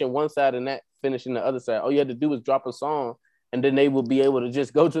like finishing one side and that finishing the other side. All you had to do was drop a song and then they would be able to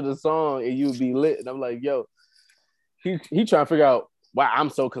just go to the song and you would be lit. And I'm like, yo, he trying to figure out why I'm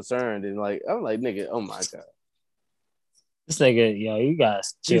so concerned. And I'm like, nigga, oh my God. This nigga, yo, you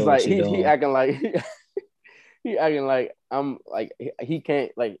guys chill. He's like, he acting like, he acting like I'm like, he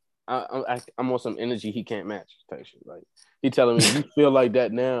can't, like, I'm on some energy he can't match type shit. Like, he telling me, you feel like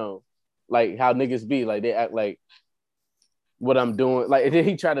that now. Like how niggas be, like they act like what I'm doing. Like, and then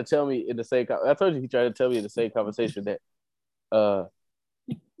he tried to tell me in the same. I told you he tried to tell me in the same conversation that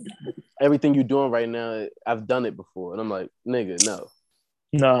everything you're doing right now, I've done it before, and I'm like, nigga, no.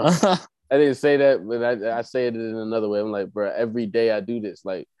 I didn't say that, but I say it in another way. I'm like, bro, every day I do this,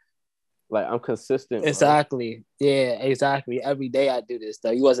 like I'm consistent. Exactly. Bro. Yeah, exactly. Every day I do this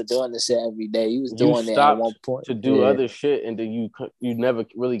though. You wasn't doing this shit every day. You was doing it at one point to do other shit, and then you never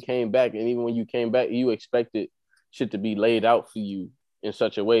really came back. And even when you came back, you expected shit to be laid out for you in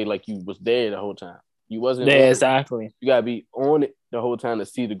such a way like you was there the whole time. You wasn't. Yeah, exactly. You gotta be on it the whole time to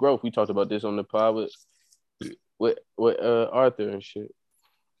see the growth. We talked about this on the pod with Arthur and shit.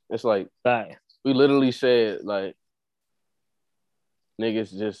 It's like we literally said like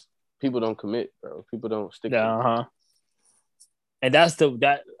niggas just. People don't commit, bro. People don't stick. And that's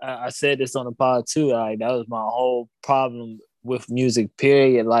I said this on the pod too. Like that was my whole problem with music.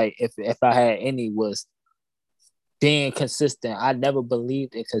 Period. Like if I had any was being consistent. I never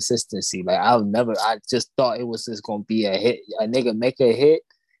believed in consistency. Like I just thought it was just gonna be a hit. A nigga make a hit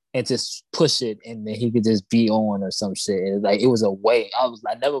and just push it, and then he could just be on or some shit. And like it was a way. I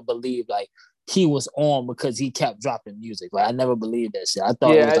never believed like. He was on because he kept dropping music. Like I never believed that shit. I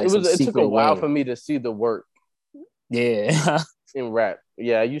thought it took a while for me to see the work. Yeah. In rap.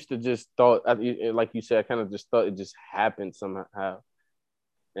 Yeah, I used to just thought, like you said, I kind of just thought it just happened somehow.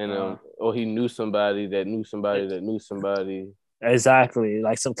 And or he knew somebody that knew somebody that knew somebody. Exactly,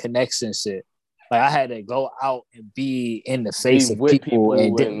 like some connection shit. Like I had to go out and be in the face of people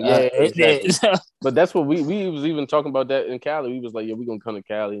and exactly. But that's what we was even talking about that in Cali. We was like, yeah, we gonna come to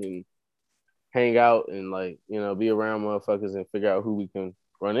Cali and hang out and like, be around motherfuckers and figure out who we can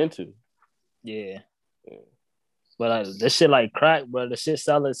run into. Yeah. But this shit like crack, bro. The shit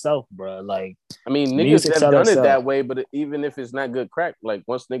sell itself, bro. Like, I mean, niggas have done it that way, but even if it's not good crack, like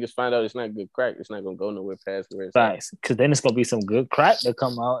once niggas find out it's not good crack, it's not gonna go nowhere past where it's facts. Because then it's gonna be some good crack that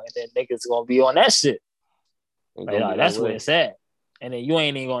come out, and then niggas gonna be on that shit. Like, that's where it's at. And then you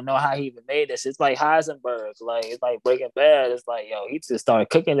ain't even gonna know how he even made this. It's like Heisenberg, like it's like Breaking Bad. It's like, yo, he just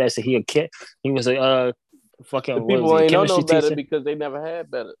started cooking that shit. He a kid. He was a fucking. The people ain't know no better because they never had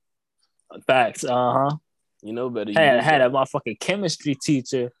better. Facts. You know better. Had a motherfucking chemistry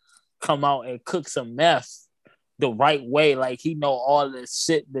teacher come out and cook some meth the right way. Like he know all this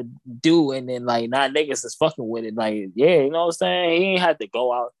shit to do, and then like niggas is fucking with it. Like, yeah, you know what I'm saying? He ain't had to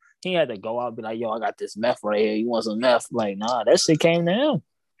go out. He had to go out and be like, yo, I got this meth right here. You want some meth? Like, nah, that shit came to him.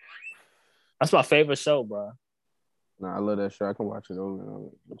 That's my favorite show, bro. Nah, I love that show. I can watch it over and over.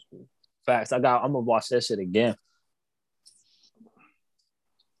 Facts. I'm gonna watch that shit again.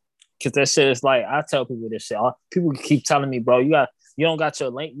 Cause that shit is like, I tell people this shit. People keep telling me, bro, you don't got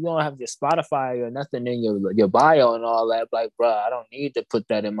your link, you don't have your Spotify or nothing in your bio and all that. Like, bro, I don't need to put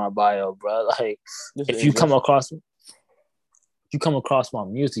that in my bio, bro. Like, if you come across my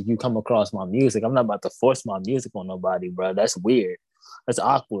music, you come across my music. I'm not about to force my music on nobody, bro. That's weird. That's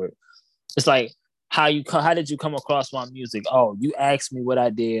awkward. It's like, how did you come across my music? Oh, you asked me what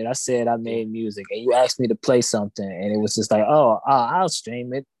I did. I said I made music, and you asked me to play something, and it was just like, I'll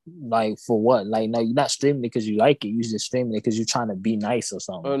stream it. Like, for what? Like, no, you're not streaming it because you like it. You're just streaming it because you're trying to be nice or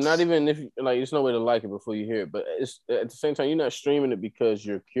something. Not even if like, there's no way to like it before you hear it, but it's at the same time you're not streaming it because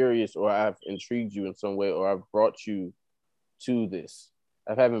you're curious or I've intrigued you in some way or I've brought you to this.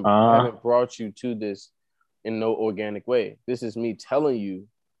 I haven't brought you to this in no organic way. This is me telling you.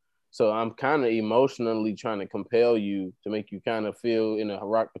 So I'm kind of emotionally trying to compel you to make you kind of feel in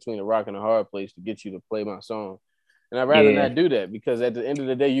between a rock and a hard place to get you to play my song. And I'd rather not do that because at the end of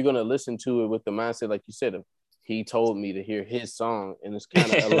the day, you're going to listen to it with the mindset, like you said, of he told me to hear his song. And it's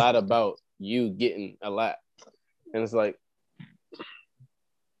kind of a lot about you getting a lot. And it's like,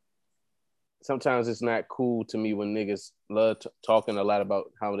 sometimes it's not cool to me when niggas love talking a lot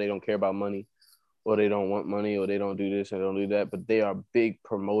about how they don't care about money or they don't want money or they don't do this and don't do that, but they are big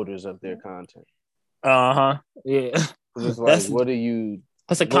promoters of their content. Yeah. It's like, what are you?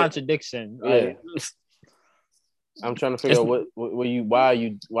 That's a contradiction. Yeah. I'm trying to figure out why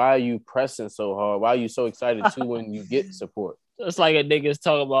are you pressing so hard? Why are you so excited too when you get support? It's like a nigga's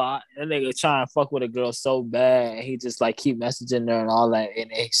talking about a nigga trying to fuck with a girl so bad, and he just like keep messaging her and all that,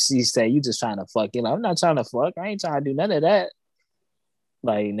 and she said, "You just trying to fuck." You know, I'm not trying to fuck. I ain't trying to do none of that.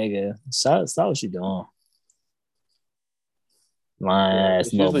 Like, nigga, stop what you doing. My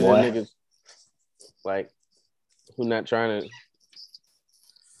ass, little boy. Niggas like who not trying to.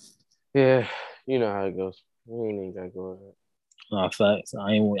 Yeah, you know how it goes. We ain't even gotta go ahead. No, facts.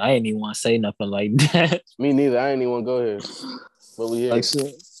 I ain't even want to say nothing like that. Me neither. I ain't even want to go here. But we here. Like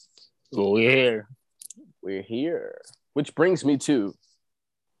shit. Well, we're here. We're here. Which brings me to.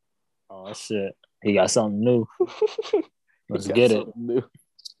 Oh shit! He got something new. Let's get it. New.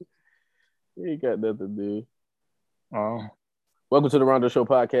 He ain't got nothing new. Oh. Welcome to the Rondo Show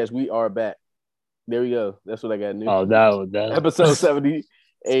podcast. We are back. There we go. That's what I got new. Oh, that episode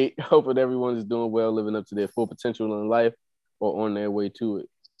 78. Hoping everyone is doing well, living up to their full potential in life or on their way to it.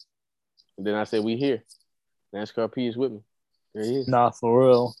 And then I said, we here. NASCAR P is with me. There he is. Nah, for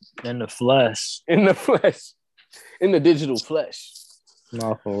real. In the flesh. In the flesh. In the digital flesh.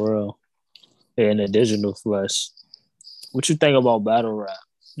 Nah, for real. Yeah, in the digital flesh. What you think about battle rap?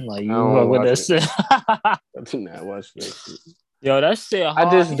 Like, you fuck with that shit? I do not watch that shit. Yo, that shit hard.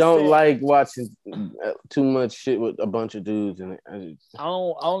 I just don't like watching too much shit with a bunch of dudes in it. I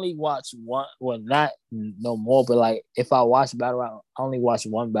only watch one. Well, not no more, but like if I watch battle rap, I only watch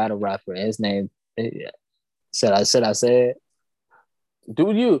one battle rapper. His name. Said I said.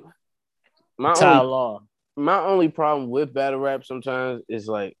 Dude, you. My only problem with battle rap sometimes is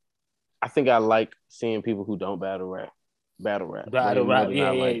like, I think I like seeing people who don't battle rap. Battle rap,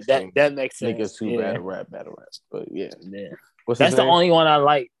 yeah. That makes sense. Niggas who battle rap, but yeah. That's the only one I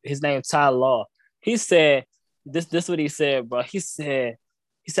like. His name Ty Law. He said this what he said, bro. He said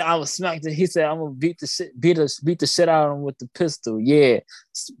I was smacked. He said I'm gonna beat the shit out of him with the pistol. Yeah.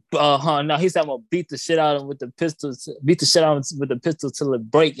 No, he said I'm gonna beat the shit out of him with the pistol. Beat the shit out of him with the pistol till it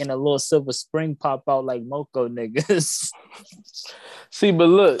break and a little silver spring pop out like Moco niggas. See, but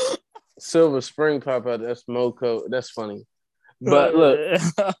look, silver spring pop out. That's Moco. That's funny. But look.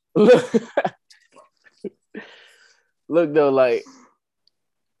 Look though, like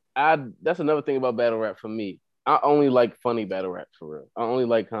that's another thing about battle rap for me. I only like funny battle rap for real. I only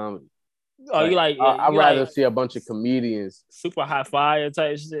like comedy. Oh, you like? I'd You rather like see a bunch of comedians. super high fire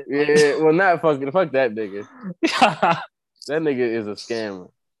type shit. Yeah, well, not fuck that nigga. That nigga is a scammer.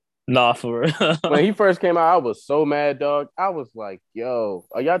 Nah, for real. When he first came out, I was so mad, dog. I was like, yo,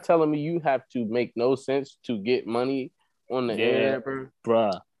 are y'all telling me you have to make no sense to get money on the internet, bro?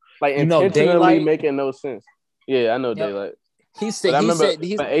 Bruh. Like, you know, intentionally Daylight? making no sense. Yeah, I know Yep. Daylight. He said, but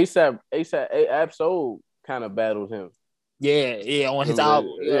ASAP Soul kind of battled him. Yeah, on his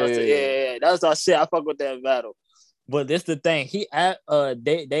album. Yeah. That's our shit. I fuck with that battle. But this the thing.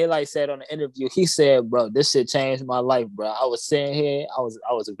 Daylight said on the interview, he said, bro, this shit changed my life, bro. I was sitting here, I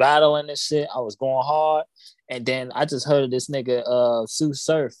was battling this shit, I was going hard. And then I just heard of this nigga Sue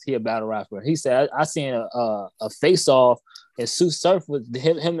Surf, he a battle rapper. He said, I seen a face off, and Sue Surf was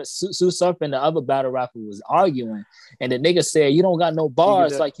him Sue Surf and the other battle rapper was arguing. And the nigga said, you don't got no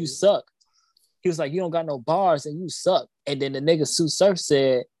bars, like you suck. He was like, you don't got no bars and you suck. And then the nigga Sue Surf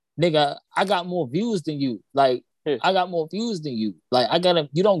said, nigga, I got more views than you. Like, I got more views than you. Like,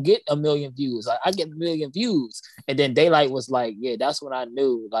 you don't get 1 million views. Like, I get 1 million views. And then Daylight was like, yeah, that's when I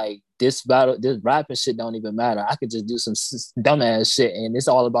knew, like, this rapping shit don't even matter. I could just do some dumbass shit and it's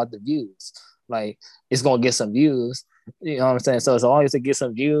all about the views. Like, it's going to get some views. You know what I'm saying? So as long as it gets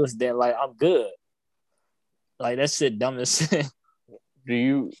some views, then, like, I'm good. Like, that shit dumb as shit.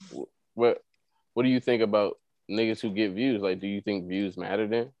 What do you think about niggas who get views? Like, do you think views matter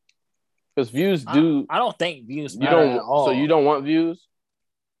then? Because views do. I don't think views matter at all. So you don't want views?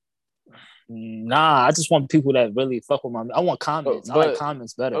 Nah, I just want people that really fuck with I want comments. I like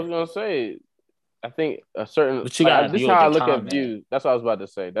comments better. I was gonna say, I think a certain. But you gotta this is how I look at views. That's what I was about to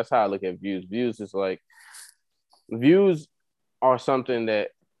say. That's how I look at views. Views is like, views are something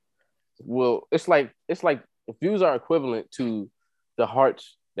that will. It's like views are equivalent to the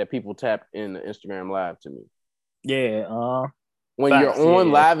hearts that people tap in the Instagram live to me. Yeah. When you're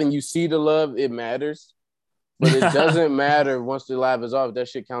on live and you see the love, it matters. But it doesn't matter once the live is off. That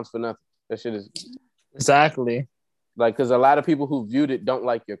shit counts for nothing. That shit is exactly like, because a lot of people who viewed it don't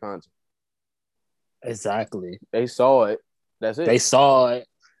like your content. Exactly. They saw it. That's it. They saw it.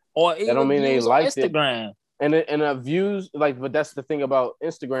 Or that don't mean they liked Instagram. It. And views, like, but that's the thing about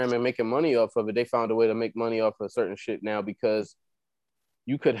Instagram and making money off of it. They found a way to make money off of certain shit now, because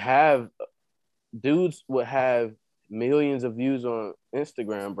you could have dudes would have millions of views on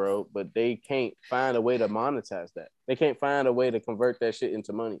Instagram, bro, but they can't find a way to monetize that. They can't find a way to convert that shit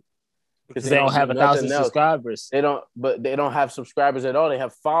into money. Because they don't have 1,000 subscribers. They don't have subscribers at all. They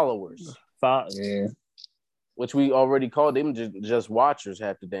have followers. Yeah. Which we already called them just watchers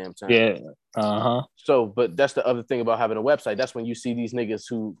half the damn time. Yeah. So, but that's the other thing about having a website. That's when you see these niggas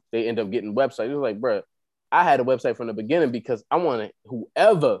who they end up getting websites. It's like, bro, I had a website from the beginning because I wanted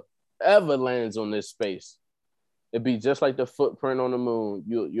whoever ever lands on this space, it'd be just like the footprint on the moon.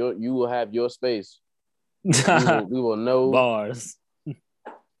 You will have your space. We will know bars.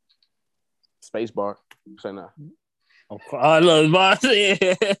 Space bar. Say nah. I love bars.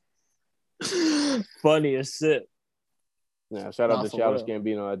 Yeah. Funny as shit. Yeah, shout out to Childish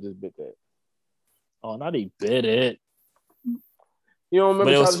Gambino. I just bit that. Oh, not he bit it. You don't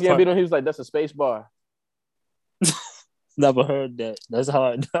remember Childish Gambino? He was like, "That's a space bar." Never heard that. That's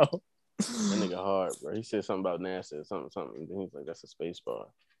hard though. That nigga hard, bro. He said something about NASA, something. And then he's like, "That's a space bar."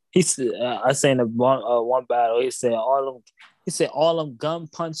 He said, I seen one battle. He said all them gun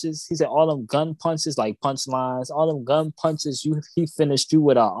punches. He said all them gun punches, like punchlines. All them gun punches. He finished you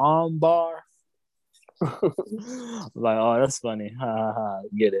with an arm bar. Like, oh, that's funny. Ha ha ha.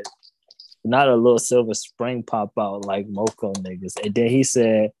 Get it? Not a little silver spring pop out like Moco niggas. And then he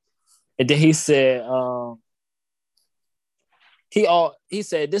said. He said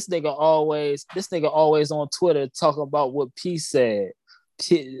this nigga always on Twitter talking about what P said.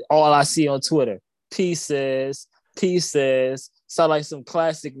 All I see on Twitter, P says, sound like some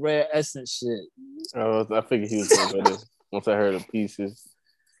classic Rare Essence shit. Oh, I figured he was talking about this once I heard of Pieces.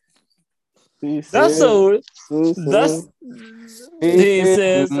 That's so. That's he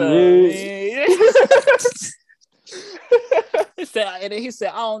says. He said,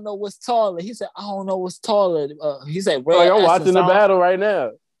 I don't know what's taller. He said, I don't know what's taller. He said, Rare Essence. I'm watching the battle right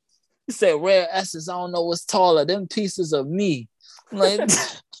now. He said, Rare Essence, I don't know what's taller. Them pieces of me. Like, I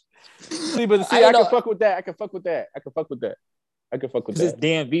can fuck with that. I can fuck with that. It's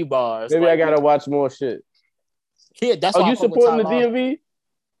DMV bars. Maybe I gotta watch more shit. Yeah, that's why you supporting the DMV?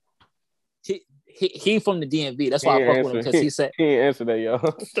 He from the DMV. That's why I fuck with him, because he said he ain't answer that,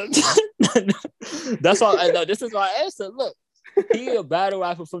 y'all. That's why I know. This is why I answered. Look, he a battle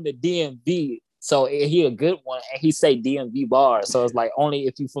rapper from the DMV, so he a good one, and he say DMV bars. So it's like, only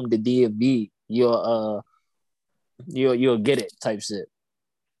if you from the DMV, you'll get it type shit.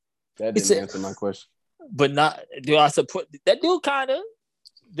 That didn't answer my question. But not, do I support that dude? Kind of.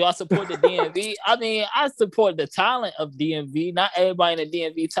 Do I support the DMV? I mean, I support the talent of DMV. Not everybody in the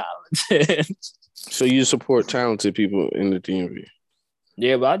DMV talented. So you support talented people in the DMV?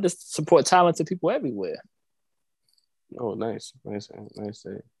 Yeah, but I just support talented people everywhere. Oh, nice. You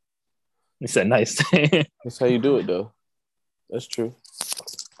said nice. That's how you do it, though. That's true.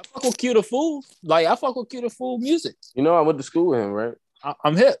 I fuck with Q the Fool. Like, I fuck with Q the Fool music. You know, I went to school with him, right?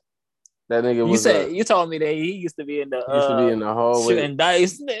 I'm hip. That nigga you told me that he used to be in the hallway shooting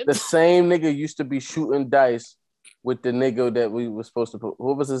dice. The same nigga used to be shooting dice with the nigga that we were supposed to put.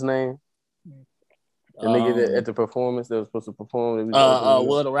 What was his name? The nigga that at the performance that was supposed to perform.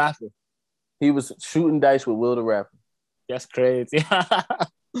 Will the Rapper. He was shooting dice with Will the Rapper. That's crazy.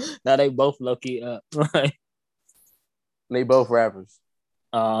 Now they both low-key up. They both rappers.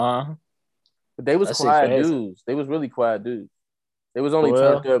 But they was quiet dudes. They was really quiet dudes. They was only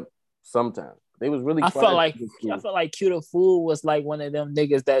turned up sometimes. They was really quiet. I felt like Q the Fool was like one of them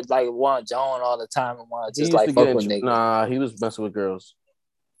niggas that like want Joan all the time and want just like fuck with niggas. Nah, he was messing with girls.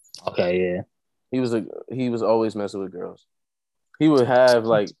 Okay, yeah. He was always messing with girls. He would have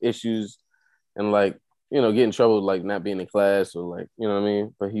like issues and like, you know, get in trouble like not being in class or like, you know what I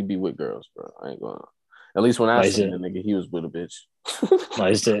mean? But he'd be with girls, bro. I ain't gonna. At least when I seen the nigga, he was with a bitch.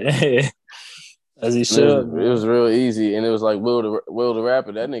 Nice shit. As he should. It was real easy, and it was like Will the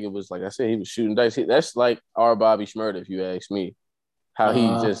Rapper. That nigga was like I said, he was shooting dice. That's like our Bobby Shmurda, if you ask me. How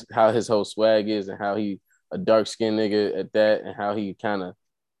how his whole swag is, and how he a dark skinned nigga at that, and how he kind of.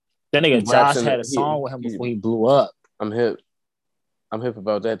 That nigga Josh had a song with him before he blew up. I'm hip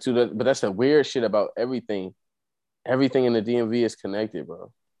about that too. But that's the weird shit about everything. Everything in the DMV is connected,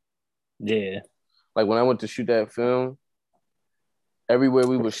 bro. Yeah. Like when I went to shoot that film, everywhere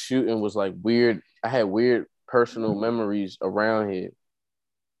we were shooting was like weird. I had weird personal memories around here.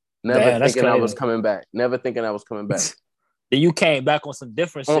 Never thinking I was coming back. Then you came back on some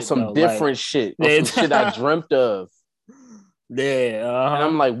different shit. On some different shit I dreamt of. Yeah. And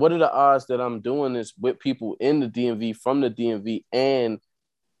I'm like, what are the odds that I'm doing this with people in the DMV, from the DMV, and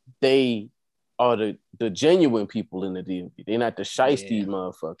they are the genuine people in the DMV. They're not the shiesty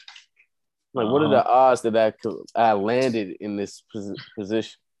motherfuckers. Like, what are the odds that I landed in this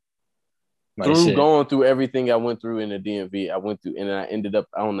position? Going through everything I went through in the DMV, and I ended up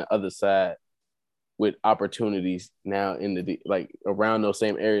on the other side with opportunities now in the like around those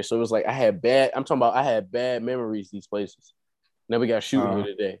same areas. So it was like I had bad memories these places. Then we got shooting here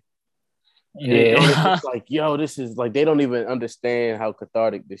today. Yeah, it's like, yo, this is like they don't even understand how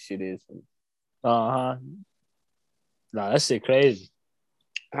cathartic this shit is. Nah, that shit crazy.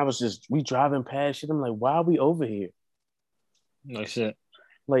 I was we driving past shit. I'm like, why are we over here? No shit.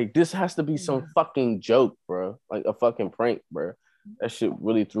 Like, this has to be some fucking joke, bro. Like a fucking prank, bro. That shit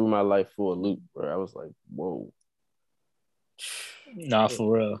really threw my life for a loop, bro. I was like, whoa. Nah,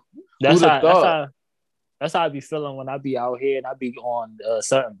 for real. That's how I be feeling when I be out here and I be on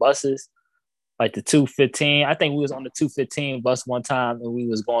certain buses, like the 215. I think we was on the 215 bus one time and we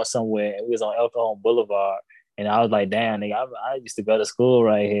was going somewhere and we was on El Cajon Boulevard. And I was like, damn, nigga, I used to go to school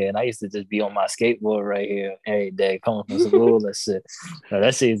right here. And I used to just be on my skateboard right here every day, coming from school and shit. Now,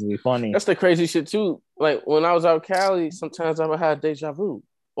 that shit used to be funny. That's the crazy shit, too. Like, when I was out in Cali, sometimes I would have deja vu.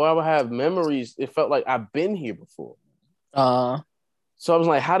 Or I would have memories. It felt like I've been here before. So I was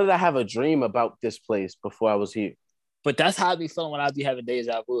like, how did I have a dream about this place before I was here? But that's how I be feeling when I be having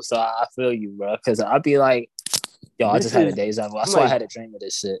deja vu. So I feel you, bro. Because I be like, yo, I just had a deja vu. That's why I had a dream of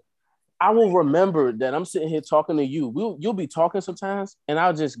this shit. I will remember that I'm sitting here talking to you. You'll be talking sometimes, and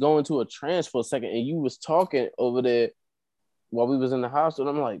I'll just go into a trance for a second, and you was talking over there while we was in the house, and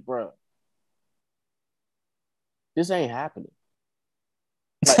I'm like, bro, this ain't happening.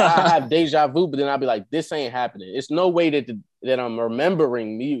 Like, I have deja vu, but then I'll be like, this ain't happening. It's no way that I'm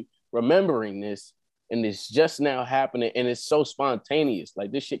remembering this, and it's just now happening, and it's so spontaneous.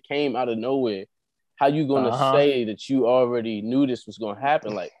 Like, this shit came out of nowhere. How you gonna say that you already knew this was gonna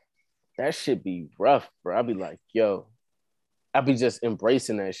happen? Like, that shit be rough, bro. I'll be like, yo, I'll be just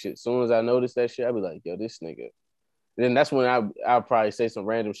embracing that shit. As soon as I notice that shit, I'll be like, yo, this nigga. And then that's when I'll probably say some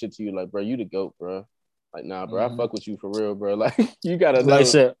random shit to you, like, bro, you the GOAT, bro. Like, nah, bro, I fuck with you for real, bro. Like, you gotta know.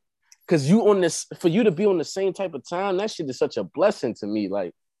 Like, cause for you to be on the same type of time, that shit is such a blessing to me.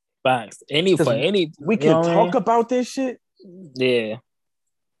 Like, facts. We can talk about this shit. Yeah.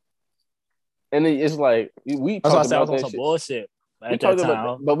 And it's like we talked about that some shit. Bullshit. We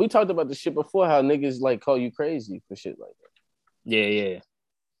talked about the shit before, how niggas like call you crazy for shit like that. Yeah.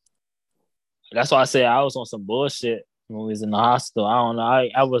 That's why I said I was on some bullshit when we was in the hospital. I don't know.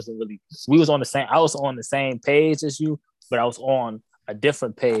 I wasn't really. We was on the same. I was on the same page as you, but I was on a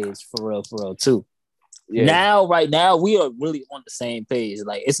different page for real too. Yeah. Right now, we are really on the same page.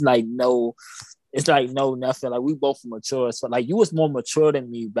 Like it's like no nothing. Like we both mature. So like you was more mature than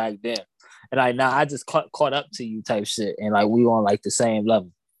me back then, and like now I just caught up to you type shit, and like we on like the same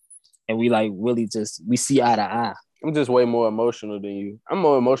level, and we like really just we see eye to eye. I'm just way more emotional than you. I'm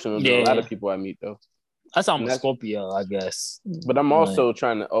more emotional than a lot of people I meet though. That's I'm a Scorpio, I guess. But I'm also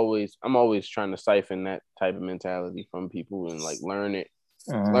I'm always trying to siphon that type of mentality from people and like learn it,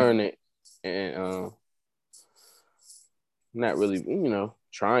 and not really,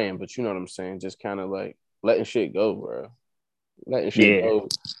 trying, but you know what I'm saying, just kind of like letting shit go, bro. Letting shit go.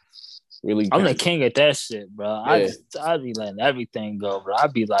 Really, I'm the king of that shit, bro. Yeah. I be letting everything go, bro. I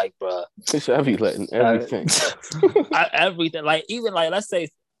be like, bro. I be letting everything. Everything, like even like let's say,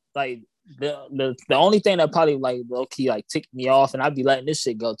 like the only thing that probably like low key like ticked me off, and I'd be letting this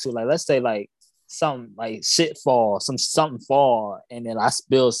shit go too. Like let's say like some like shit fall, something fall, and then I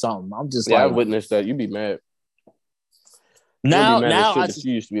spill something. I'm just like, I witnessed that. You be mad. Now I just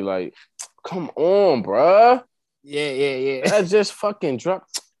used to be like, come on, bro. Yeah. I just fucking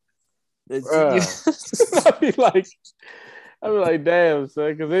dropped. I'd be like, damn,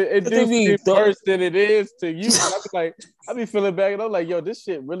 son, because it do seem worse than it is to you. I be feeling back, and I'm like, yo, this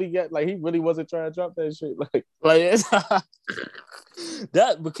shit really got like he really wasn't trying to drop that shit, like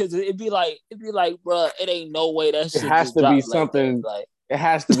that because it'd be like, bro, it ain't no way that shit. It has to be something. Like it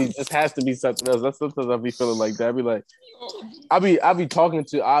has to be something else. That's sometimes I be feeling like that. I be like, I be talking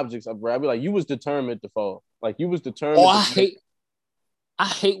to objects, bro. I be like, you was determined to fall, like you was determined. Oh, I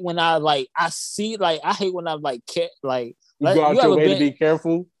hate when I like I see like I hate when I'm like like you go out your way to be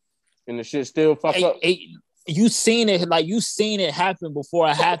careful and the shit still fuck up. You seen it happen before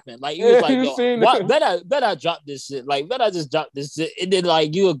it happened. Like you was like, yo, bet I drop this shit. Like bet I just drop this shit. And then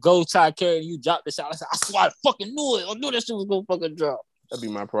like you would go try to carry and you drop this shit. I swear I fucking knew it. I knew that shit was gonna fucking drop. That'd be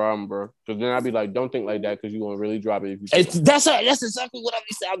my problem, bro. Because then I'd be like, don't think like that because you're gonna really drop it. That's exactly what I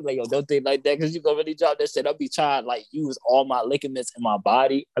be saying. I'm like, yo, don't think like that because you're gonna really drop that shit. I'll be trying to like use all my ligaments in my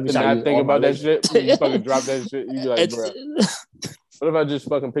body. I be trying to think about that shit. You fucking drop that shit. You be like, bro. What if I just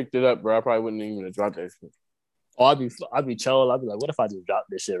fucking picked it up, bro? I probably wouldn't even have dropped that shit. Oh, I'd be chill. I'd be like, what if I just drop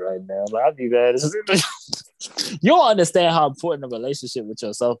this shit right now? Like, I'd be bad. You don't understand how important a relationship with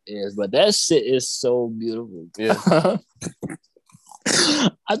yourself is, but that shit is so beautiful. Yeah.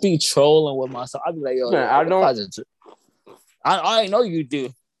 I'd be trolling with myself. I'd be like, yo, I know you do.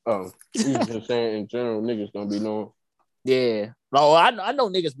 Oh, you just saying in general, niggas gonna be knowing. Yeah. No, I know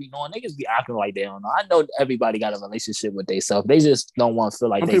niggas be knowing. Niggas be acting like they don't know. I know everybody got a relationship with themselves. They just don't want to feel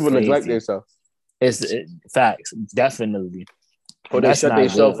like some people neglect themselves. It's facts, definitely. Or they shut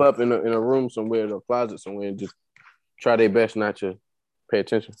themselves up in a room somewhere, in a closet somewhere, and just try their best not to pay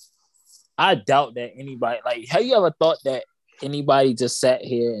attention. I doubt that anybody, like, have you ever thought that anybody just sat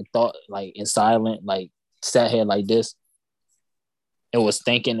here and thought, like, in silent, like, sat here like this and was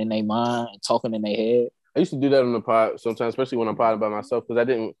thinking in their mind and talking in their head? I used to do that on the pod sometimes, especially when I'm podding by myself, because I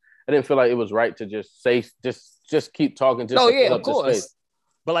didn't feel like it was right to just say, just keep talking. Just of course.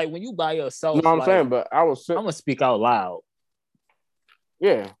 But like when you by yourself, you know what I'm saying? But I'm gonna speak out loud.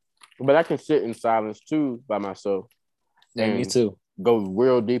 Yeah, but I can sit in silence too by myself. Yeah, me too. Go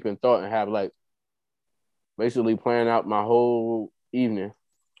real deep in thought and have like basically plan out my whole evening.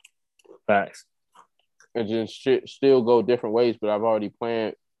 Facts. And just shit still go different ways, but I've already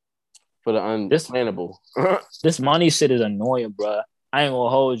planned for the unplannable. This money shit is annoying, bro. I ain't gonna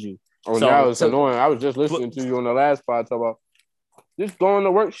hold you. Oh, so, now it's annoying. I was just listening to you on the last pod talk about this going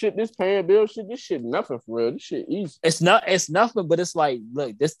to work shit, this paying bill shit, this shit nothing for real. This shit easy. It's nothing, but it's like,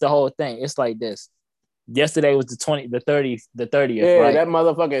 look, this the whole thing. It's like this. Yesterday was the 30th, yeah, right? That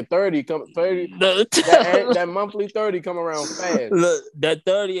motherfucking 30 that monthly 30 come around fast. Look, that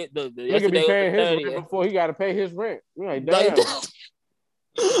 30th, he could be paying his rent before he got to pay his rent. You're like, damn.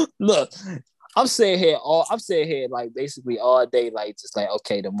 Look, I'm sitting here like basically all day, like just like,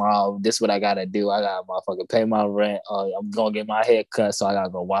 okay, tomorrow, this is what I gotta do. I gotta motherfucking pay my rent. I'm gonna get my hair cut, so I gotta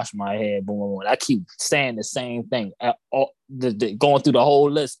go wash my hair. Boom, boom, boom. I keep saying the same thing, going through the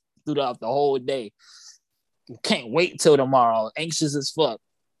whole list throughout the whole day. Can't wait till tomorrow. Anxious as fuck.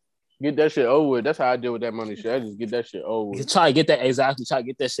 Get that shit over with. That's how I deal with that money shit. I just get that shit over with. Try to get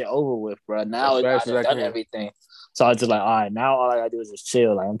that shit over with, bro. Now I've done everything. So I just like, all right, now all I gotta do is just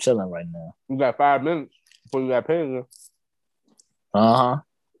chill. Like I'm chilling right now. You got 5 minutes before you got pain. Uh-huh.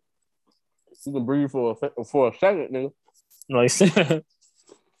 You can breathe for a second, nigga. Like,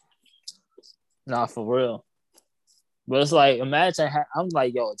 nah, for real. But it's like, imagine. I'm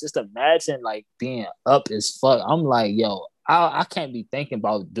like, yo, just imagine like being up as fuck. I'm like, yo, I can't be thinking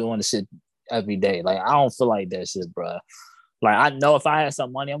about doing the shit every day. Like I don't feel like that shit, bro. Like I know if I had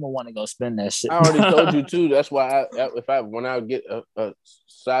some money, I'm gonna want to go spend that shit. I already told you too. That's why when I get a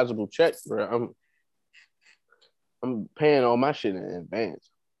sizable check, bro, I'm paying all my shit in advance.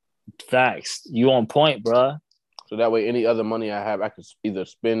 Facts. You on point, bro. So that way, any other money I have, I can either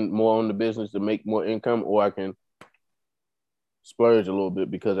spend more on the business to make more income, or I can splurge a little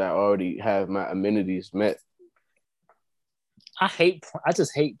bit because I already have my amenities met. I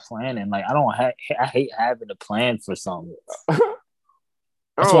just hate planning. Like I hate having a plan for something. I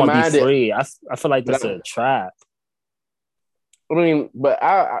just want to be free. I feel like that's a trap. I mean, but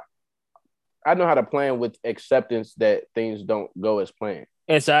I know how to plan with acceptance that things don't go as planned.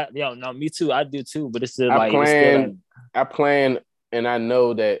 No, me too. I do too. But I plan, and I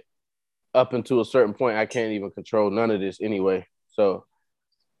know that up until a certain point, I can't even control none of this anyway. So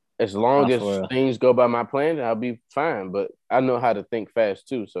as long as things go by my plan, I'll be fine. But I know how to think fast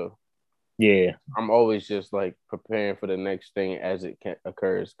too. So yeah, I'm always just like preparing for the next thing as it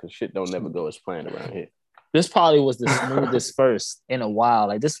occurs, because shit don't never go as planned around here. This probably was the smoothest first in a while.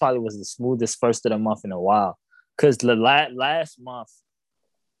 Like this probably was the smoothest first of the month in a while. Cause the last month,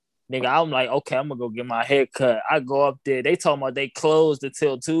 nigga, I'm like, okay, I'm gonna go get my hair cut. I go up there. They talking about they closed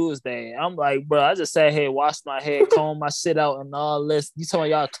until Tuesday. I'm like, bro, I just sat here, washed my hair, comb my shit out, and all this. You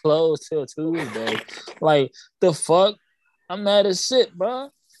talking y'all closed till Tuesday? Like the fuck? I'm mad as shit, bro.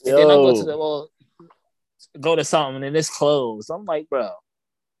 And then I go to something and it's closed. I'm like, bro,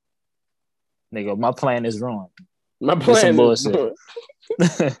 nigga, my plan is ruined. My plan is bullshit.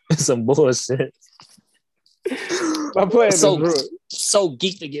 It's some bullshit. My plan is ruined. So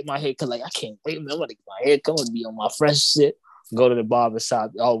geeked to get my hair cut. Like, I can't wait. Man, I'm gonna get my hair cut. I'm gonna be on my fresh shit. Go to the barber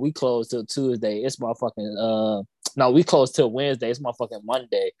shop. Oh, we closed till Tuesday. It's motherfucking no, we closed till Wednesday. It's motherfucking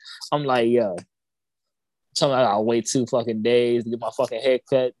Monday. I'm like, yo. I gotta wait 2 fucking days to get my fucking hair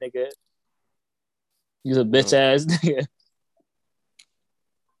cut, nigga. You's a bitch ass nigga.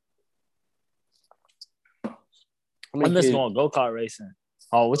 I miss going go-kart racing.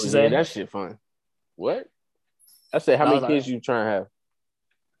 Oh, what you say? That shit fun. What? I said, how many kids you trying to have?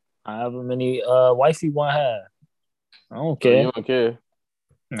 However many wifey want to have. I don't care. You don't care?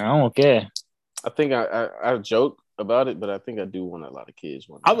 I don't care. I think I joke about it, but I think I do want a lot of kids.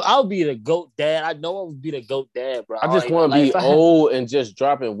 I'll be the GOAT dad. I know I would be the GOAT dad, bro. I just want to be old and just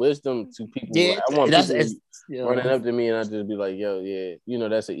dropping wisdom to people. Yeah, I want people running up to me and I just be like, yo, yeah,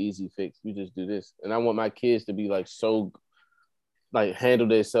 that's an easy fix. You just do this. And I want my kids to be like so, like handle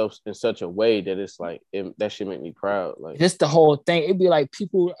themselves in such a way that it's like, that should make me proud. Like this the whole thing. It'd be like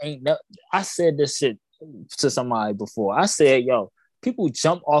people ain't I said this shit to somebody before. I said, yo, people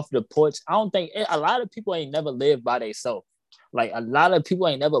jump off the porch. I don't think a lot of people ain't never lived by themselves. Like a lot of people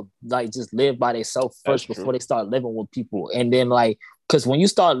ain't never like just lived by themselves first before they start living with people. And then like, because when you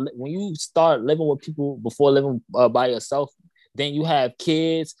start living with people before living by yourself, then you have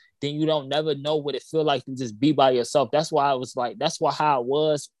kids. Then you don't never know what it feel like to just be by yourself. That's why how I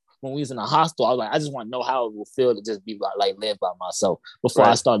was when we was in a hostel. I was like, I just want to know how it will feel to just be live by myself before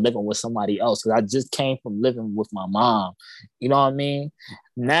I start living with somebody else. Because I just came from living with my mom. You know what I mean?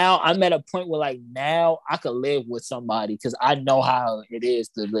 Now I'm at a point where like now I could live with somebody because I know how it is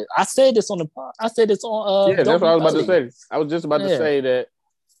to live. I said this on the pod. I said this on yeah, that's what I was about to say. I was just about to say that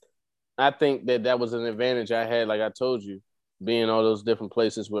I think that was an advantage I had, like I told you, being all those different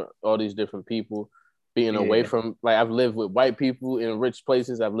places with all these different people. Being away from, like, I've lived with white people in rich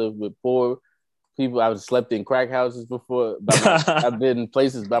places. I've lived with poor people. I've slept in crack houses before. I've been in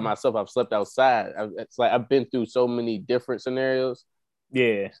places by myself. I've slept outside. It's like I've been through so many different scenarios.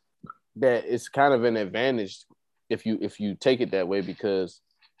 Yeah, that it's kind of an advantage if you take it that way, because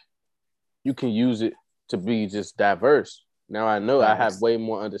you can use it to be just diverse. Now I know I have way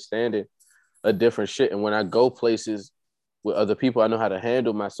more understanding of different shit, and when I go places with other people, I know how to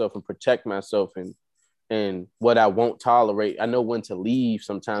handle myself and protect myself and what I won't tolerate. I know when to leave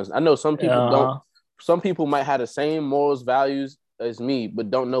sometimes. I know some people don't. Some people might have the same morals, values as me, but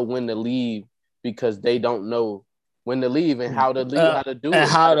don't know when to leave because they don't know when to leave and how to leave, how to do it,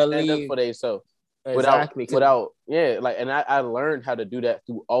 how to stand up for themselves. Exactly. Without, and I learned how to do that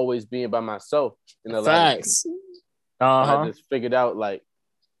through always being by myself in a Facts. I just figured out, like,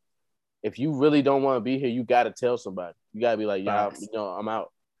 if you really don't want to be here, you got to tell somebody. You got to be like, yeah, I'm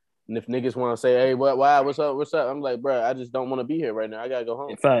out. And if niggas want to say, hey, why, what's up? I'm like, bro, I just don't want to be here right now. I got to go home.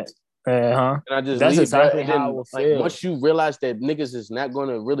 In fact, and I just that's leave, exactly how I would feel. Once you realize that niggas is not going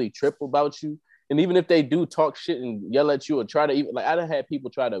to really trip about you, and even if they do talk shit and yell at you or try to even, like, I done had people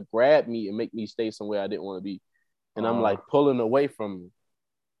try to grab me and make me stay somewhere I didn't want to be. And I'm like pulling away from me.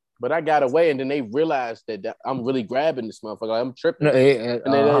 But I got away, and then they realized that I'm really grabbing this motherfucker. Like, I'm tripping. And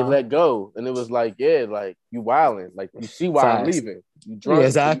then they let go. And it was like, yeah, like, you wilding. Like, you see why I'm leaving. You drunk,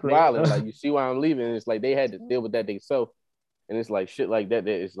 exactly. You wilding. Like, you see why I'm leaving. And it's like they had to deal with that themselves. And it's like shit like that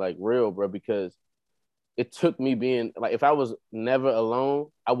is like real, bro, because it took me being like, if I was never alone,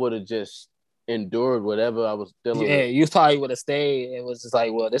 I would have just endured whatever I was dealing with. Yeah, you probably would have stayed. It was just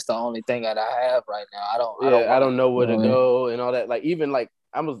like, well, this is the only thing that I have right now. I don't know where to go and all that. Like, even like,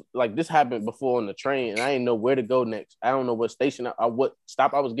 I was like, this happened before on the train, and I didn't know where to go next. I don't know what station what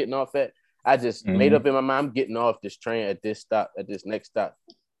stop I was getting off at. I just made up in my mind, I'm getting off this train at this stop, at this next stop.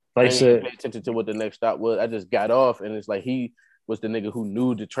 I didn't even pay attention to what the next stop was. I just got off, and it's like he was the nigga who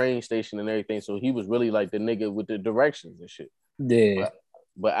knew the train station and everything. So he was really like the nigga with the directions and shit. Yeah.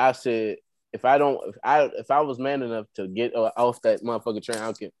 But I said, if I was man enough to get off that motherfucking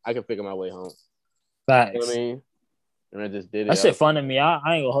train, I can figure my way home. Facts. You know what I mean? And I just did it. That shit fun to me. I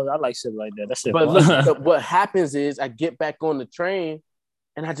ain't gonna hold it. I like shit like that. That shit but fun. Look, what happens is I get back on the train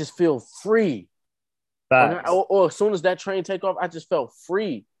and I just feel free. Or as soon as that train take off, I just felt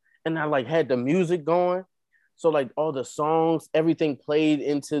free. And I like had the music going. So like all the songs, everything played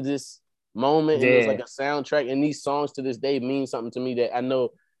into this moment. And it was like a soundtrack. And these songs to this day mean something to me that I know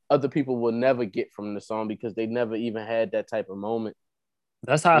other people will never get from the song because they never even had that type of moment.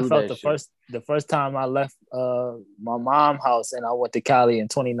 That's how I felt the first time I left my mom's house and I went to Cali in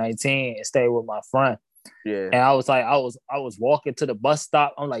 2019 and stayed with my friend. Yeah. And I was like, I was walking to the bus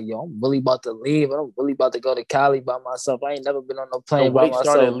stop. I'm like, yo, I'm really about to leave. I'm really about to go to Cali by myself. I ain't never been on no plane by myself.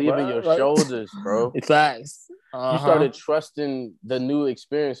 Started leaving your shoulders, bro. Facts. You started trusting the new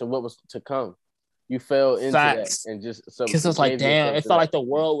experience and what was to come. You fell into that and just because it's like, damn, it felt like the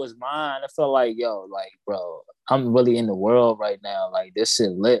world was mine. I felt like, yo, like, bro, I'm really in the world right now. Like, this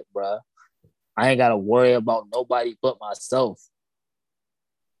shit lit, bro. I ain't gotta worry about nobody but myself.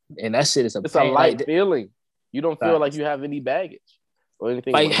 And that shit is it's a light feeling. You don't feel like you have any baggage or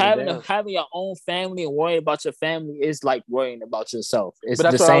anything. Like having your own family and worrying about your family is like worrying about yourself. It's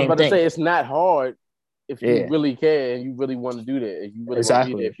but that's the what same I was about thing. to say. It's not hard if you really care and you really want to do that. If you really want to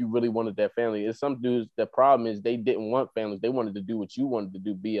be there, if you really wanted that family. It's some dudes. The problem is they didn't want families. They wanted to do what you wanted to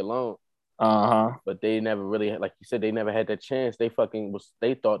do, be alone. But they never really, like you said, they never had that chance. They thought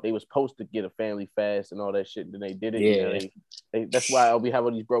they was supposed to get a family fast and all that shit. Then they did it. Yeah. They that's why we have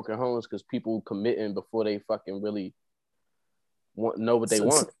all these broken homes, because people committing before they fucking really know what they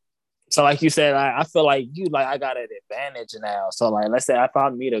want. So like you said, I feel like I got an advantage now. So like, let's say if I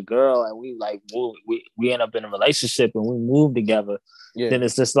meet a girl and we like we end up in a relationship and we move together, then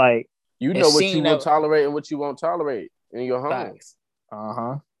it's just like, you know what you will tolerate and what you won't tolerate in your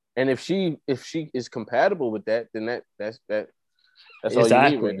home. And if she is compatible with that, then that's all you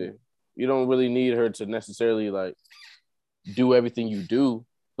need right there. You don't really need her to necessarily like do everything you do,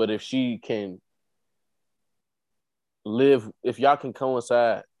 but if she can live, if y'all can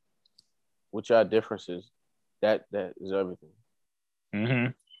coincide with y'all differences, that is everything.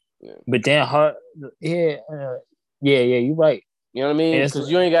 Yeah. But then you're right. You know what I mean?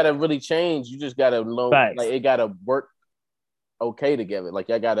 Because you ain't gotta really change. You just gotta know, like, it gotta work okay together. Like,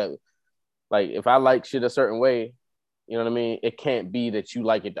 I gotta, like, if I like shit a certain way, you know what I mean? It can't be that you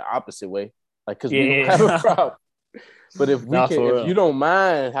like it the opposite way. Like, because we don't have a problem. But if if you don't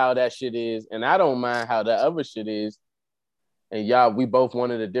mind how that shit is, and I don't mind how that other shit is, and we both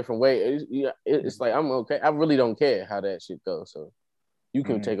want it a different way, it's like, I'm okay. I really don't care how that shit goes. So you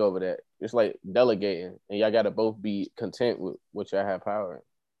can take over that. It's like delegating, and y'all gotta both be content with what y'all have power in.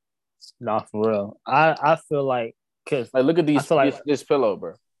 Nah, for real. I feel like, cause like, look at this pillow,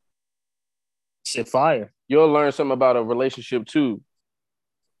 bro. Shit fire. You'll learn something about a relationship too.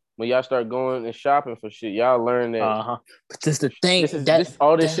 When y'all start going and shopping for shit, y'all learn that. But this the thing.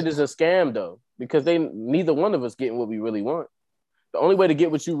 All this shit is a scam though, because neither one of us getting what we really want. The only way to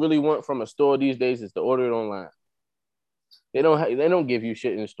get what you really want from a store these days is to order it online. They don't give you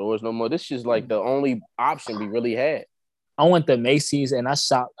shit in the stores no more. This is like the only option we really had. I went to Macy's and I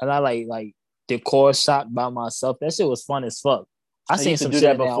shopped, and I like decor shop by myself. That shit was fun as fuck. I seen used to some do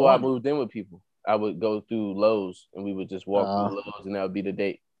shit that before I moved in with people. I would go through Lowe's and we would just walk through Lowe's, and that would be the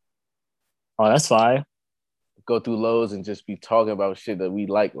date. Oh, that's fire. Go through Lowe's and just be talking about shit that we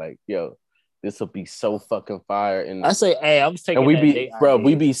like, yo, this will be so fucking fire. And I say, hey, I'm taking. And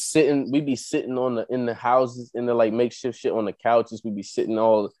we be sitting in the houses, in the like makeshift shit on the couches. We be sitting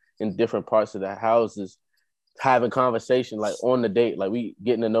all in different parts of the houses, having conversation, like on the date, like we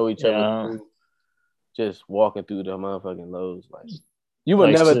getting to know each other through just walking through the motherfucking Lowe's. Like, you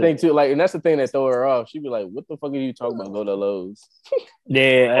would never think to, like, and that's the thing that throw her off. She'd be like, what the fuck are you talking about? Go to Lowe's.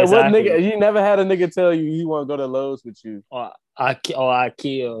 Yeah, exactly. What nigga, you never had a nigga tell you he want to go to Lowe's with you. I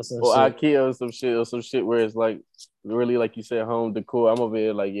IKEA or some shit where it's like really like you said, home decor. I'm over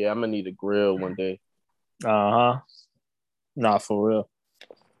here like, yeah, I'm gonna need a grill one day. Nah, for real.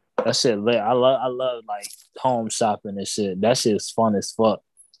 That shit lit. I love like home shopping and shit. That shit's fun as fuck.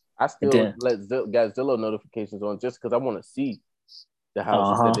 I still got Zillow notifications on just because I want to see the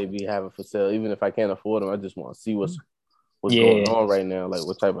houses that they be having for sale. Even if I can't afford them, I just want to see what's going on right now. Like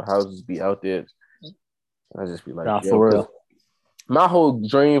what type of houses be out there. I just be like, nah, for real. My whole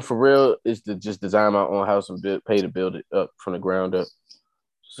dream for real is to just design my own house and pay to build it up from the ground up.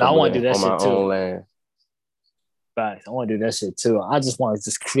 I want to do that shit too. On my own land. Facts. I want to do that shit too. I just want to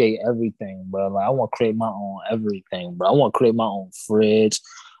just create everything, bro. Like I want to create my own everything, bro. I want to create my own fridge.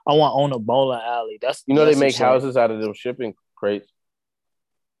 I want to own a bowling alley. They make houses out of them shipping crates.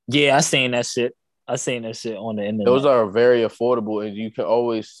 Yeah, I seen that shit. On the internet. Those are very affordable, and you can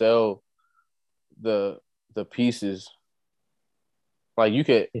always sell the pieces. Like you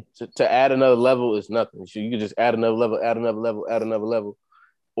could to add another level is nothing. So you could just add another level,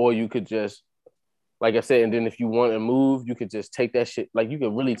 or you could just, like I said, and then if you want to move, you could just take that shit. Like you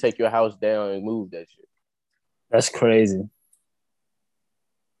could really take your house down and move that shit. That's crazy.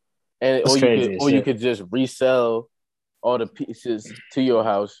 And you could just resell all the pieces to your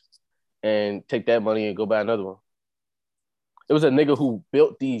house and take that money and go buy another one. It was a nigga who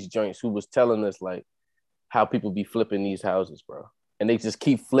built these joints who was telling us like how people be flipping these houses, bro. And they just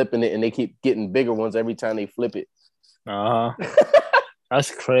keep flipping it and they keep getting bigger ones every time they flip it. That's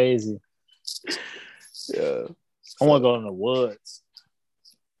crazy. Yeah. I want to go in the woods.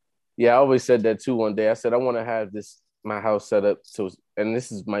 Yeah, I always said that too one day. I said I want to have my house set up so, and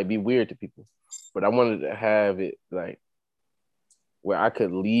might be weird to people, but I wanted to have it like where I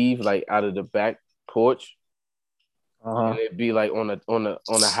could leave like out of the back porch, and it'd be like on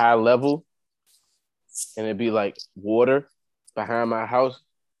a high level, and it'd be like water behind my house.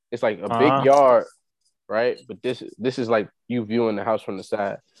 It's like a big yard, right? But this is like you viewing the house from the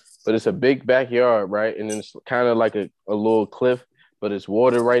side, but it's a big backyard, right? And then it's kind of like a little cliff, but it's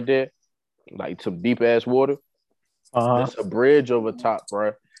water right there, like some deep ass water. There's a bridge over top,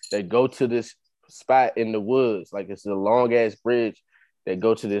 bro, that go to this spot in the woods. Like it's a long ass bridge that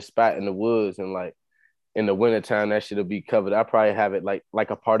go to this spot in the woods, and like in the wintertime, that shit'll be covered. I probably have it like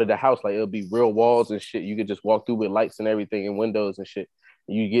a part of the house. Like it'll be real walls and shit. You could just walk through with lights and everything and windows and shit.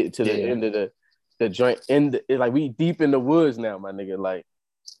 You get to the end of the joint. Like we deep in the woods now, my nigga. Like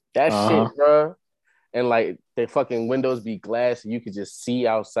that shit, bro. And like the fucking windows be glass, and you could just see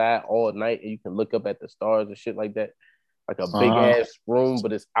outside all night, and you can look up at the stars and shit like that. Like a big ass room,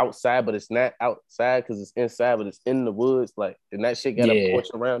 but it's outside, but it's not outside because it's inside, but it's in the woods. Like, and that shit got a porch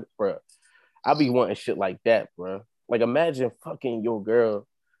around it, bro. I be wanting shit like that, bro. Like, imagine fucking your girl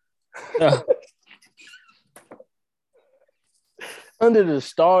under the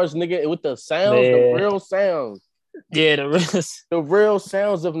stars, nigga, with the sounds, the real sounds. Yeah, the real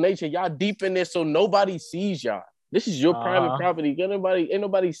sounds of nature. Y'all deep in there, so nobody sees y'all. This is your private property. Ain't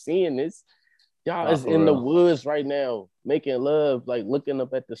nobody seeing this. Y'all is in the woods right now, making love, like looking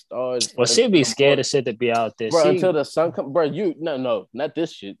up at the stars. Well, she'd be scared of shit to be out there. Bro, until the sun comes. Bro, no, not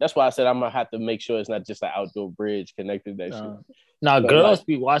this shit. That's why I said I'm going to have to make sure it's not just an outdoor bridge connected to that shit. Now, girls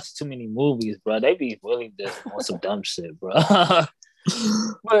be watching too many movies, bro. They be really just on some dumb shit, bro.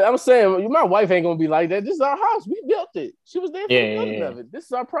 But I'm saying, my wife ain't going to be like that. This is our house. We built it. She was there for the building of it. This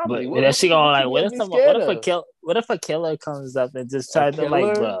is our property. But she going like, what if a killer comes up and just tries to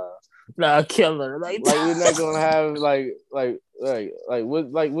like, bro. Nah, killer. Like we're not gonna have like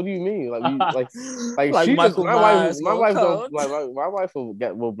what do you mean? Like she just, my wife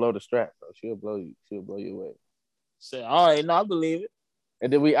will blow the strap, bro. She'll blow you away. So all right, no, I believe it.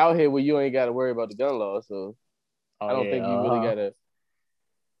 And then we out here where you ain't gotta worry about the gun law, so I don't think you really gotta.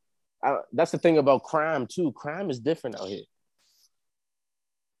 That's the thing about crime too. Crime is different out here.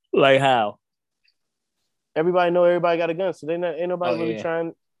 Like how? Everybody got a gun, so ain't nobody really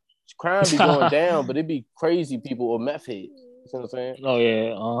trying. Crime be going down, but it be crazy people or meth heads. You know what I'm saying? Oh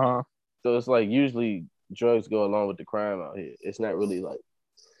yeah, So it's like usually drugs go along with the crime out here. It's not really like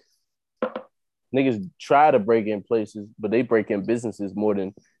niggas try to break in places, but they break in businesses more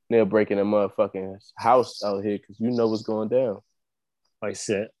than they're breaking a motherfucking house out here because you know what's going down. Like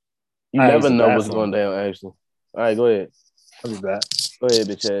shit. You never know what's going down, actually. All right, go ahead. I'll be back. Go ahead,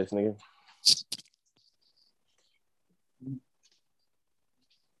 bitch ass nigga.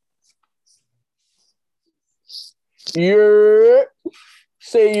 Yeah.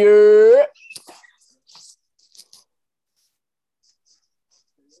 Say yeah.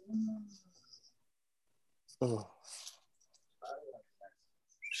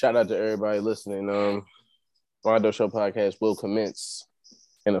 Shout out to everybody listening. Rondo Show podcast will commence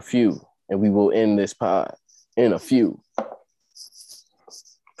in a few, and we will end this pod in a few.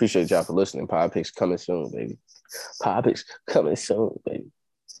 Appreciate y'all for listening. Pod picks coming soon, baby. Pod picks coming soon, baby.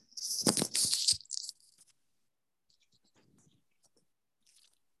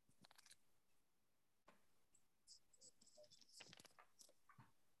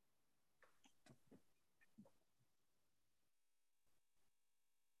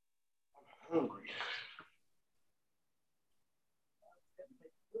 Hungry.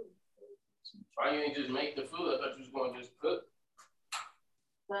 Why you ain't just make the food? I thought you was going to just cook.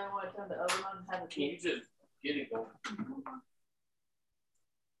 So I want to turn the oven on and have it. Can you just get it going?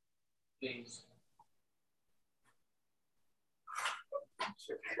 Please.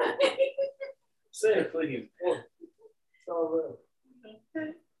 Say it, please. It's all right.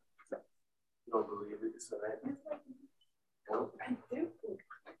 You don't believe it, so that. No.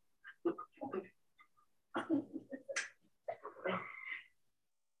 I do.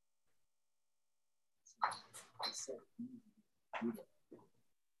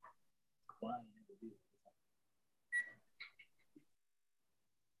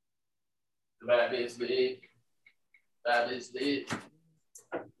 The bad bitch lit. Bad bitch lit.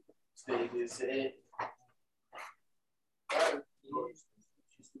 Stay this head. I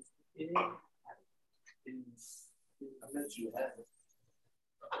met you at it.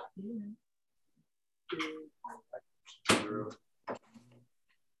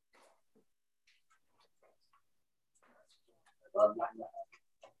 I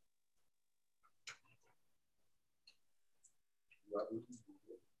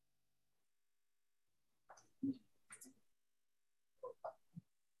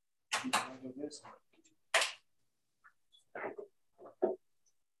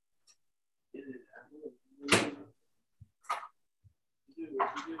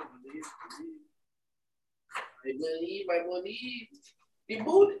believe. The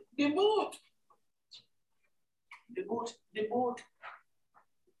boot. The boot. The boot. The boot.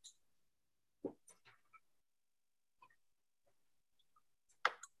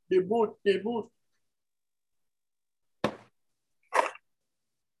 The boot. The boot.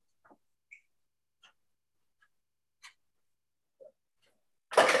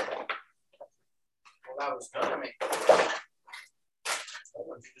 Well, I was gonna make it. I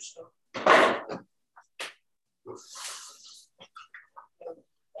want you to stop.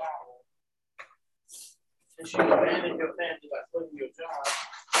 Since you abandoned your family by quitting your job,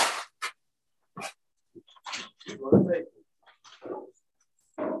 you're gonna take it.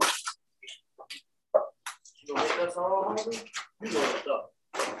 You gonna make us all hungry? You gonna stop.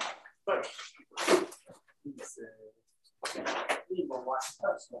 First, he said, we gonna watch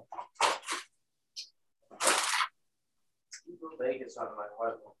touchdown. You gonna make it something like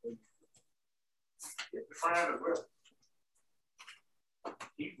white one. Get the frying or grill.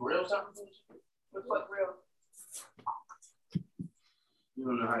 You grill something? What grill? You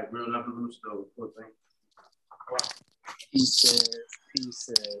don't know how to grill nothing from the stove. What thing? He says.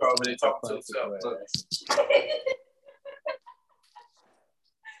 Probably talking to himself.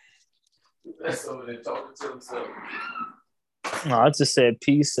 That's over there talking to himself. No, I just said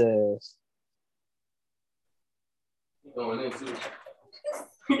pieces. He's going in too.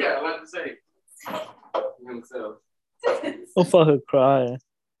 He got a lot to say. Himself. I'm fucking crying.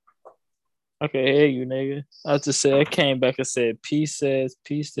 I can hear you, nigga. I just said, I came back and said pieces.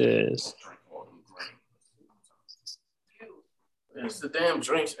 Where's the damn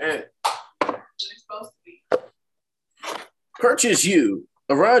drinks at? Purchase you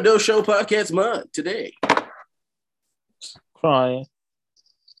a Rondo Show podcast mug today. Crying.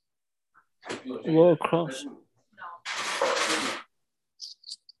 Lord cross.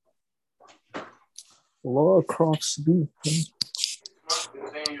 Lord cross me. Saying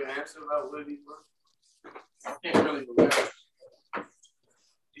your answer about what these were? I can't really remember.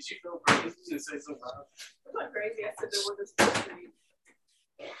 Did you go crazy and say something else? I'm not crazy. I said there was a specialty.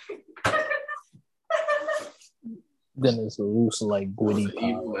 Then it's loose like Gwitty.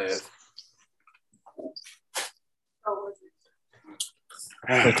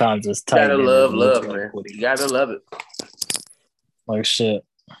 Sometimes it's tight. You gotta love, man. You gotta love it. Like shit.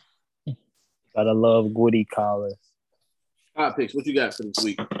 Gotta love Gwitty collars. Hot picks. What you got for this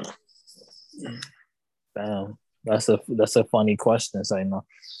week? Damn, that's a funny question. So I know.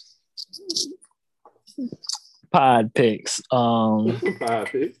 Pod picks. Pod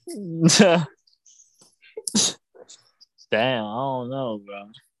picks. Damn, I don't know, bro.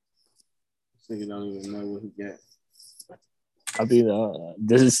 So you don't even know what he got.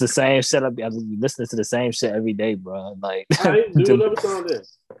 This is the same shit. I'll be listening to the same shit every day, bro. Like, do another song then,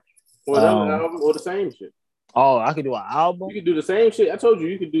 or another album, or the same shit. Oh, I could do an album. You could do the same shit. I told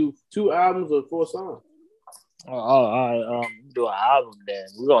you could do 2 albums or 4 songs. Oh, all right. Do an album then.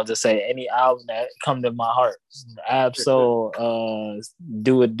 We're gonna just say any album that come to my heart. Absol,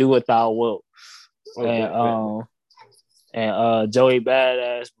 do it thou wilt. And Joey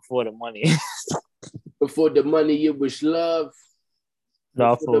Badass Before the Money. Before the money, it was love.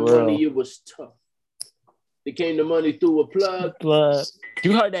 No, Before the real. money, it was tough. They came the money through a plug.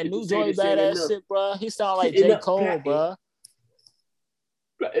 You heard that new Joey Badass shit, bro? He sound like J. Cole, bro.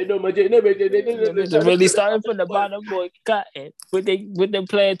 Really starting from the bottom, boy. Cotton with the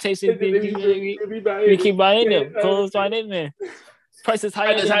plantation, we keep buying them. Cole's right in there. Prices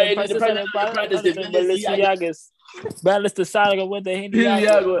higher than the prices on the Balenciagas. Balance the Saga with the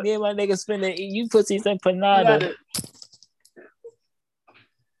Hindiaga. Me and my niggas spending you pussies and panada.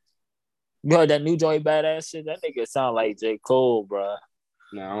 You heard that new Joey Badass shit? That nigga sound like J. Cole, bro.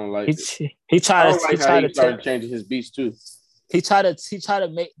 No, I don't like it. He tried to start changing his beats too. He tried to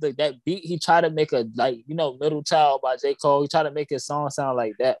make that beat. He tried to make a Middle Child by J. Cole. He tried to make his song sound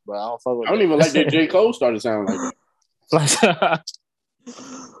like that, bro. I don't even like that J. Cole started sounding like that.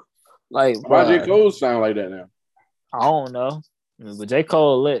 Like why J. Cole sound like that now? I don't know. But J.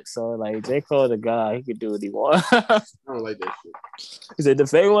 Cole lit, so like J. Cole the guy, he could do what he wants. I don't like that shit. He said the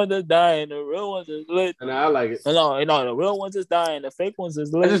fake ones is dying, the real ones is lit. And I like it. No, the real ones is dying, the fake ones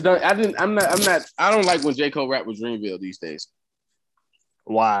is lit. I don't like when J. Cole rap with Dreamville these days.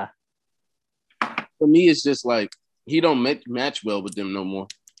 Why? For me, it's just like he don't match well with them no more.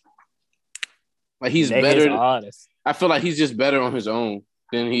 Like he's better. Artist. I feel like he's just better on his own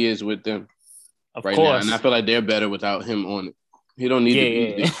than he is with them of right course. now. And I feel like they're better without him on it. He don't need to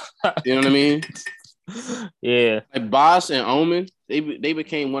be. You know what I mean? Yeah. Like Boss and Omen, they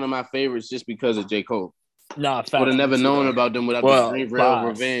became one of my favorites just because of J. Cole. Nah, would have never known about them without the Dreamville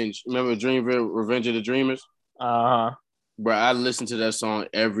Revenge. Remember Dreamville Revenge of the Dreamers? Bro, I listened to that song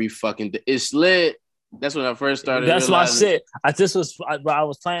every fucking day. It's lit. That's when I first started. That's my shit. I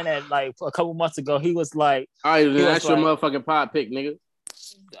was playing that like a couple months ago. He was like, all right, then that's your motherfucking pod pick, nigga.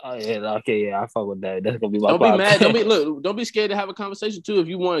 Oh yeah, okay, yeah, I fuck with that. That's gonna be my. Don't be mad. Don't be scared to have a conversation too. If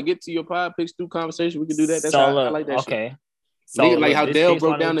you want to get to your pod picks through conversation, we can do that. That's I like that. Okay. Shit. So like how Dale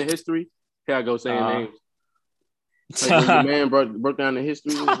broke down the history. Here I go saying names. Like when your man broke down the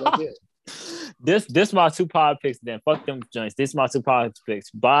history. Like This my 2 pod picks then. Fuck them joints. This my 2 pod picks.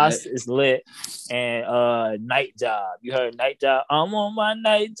 Boss is lit and Night Job. You heard Night Job? I'm on my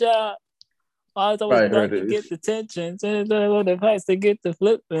night job. I was always done to get the tension. The price to get the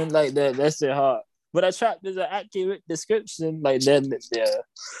flipping like that. That shit hard. But I trapped is an accurate description like that.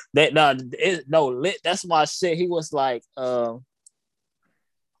 Lit. That's my shit. He was like, damn,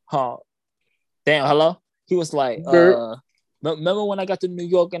 hello. He was like, remember when I got to New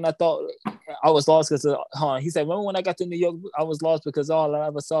York and I thought I was lost because he said, remember when I got to New York, I was lost because all I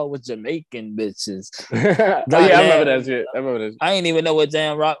ever saw was Jamaican bitches. I remember that shit. I didn't even know what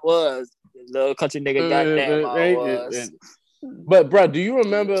Jam Rock was. Little country nigga, goddamn, I was. But bro, do you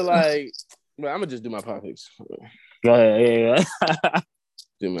remember like? Well, I'm gonna just do my politics. Go ahead, yeah.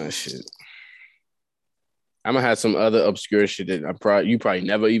 Do my shit. I'm gonna have some other obscure shit that you probably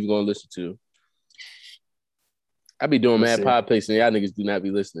never even gonna listen to. I be doing mad podcasts and y'all niggas do not be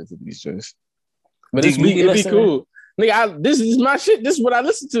listening to these joints. But it'd be cool. Nigga, this is my shit. This is what I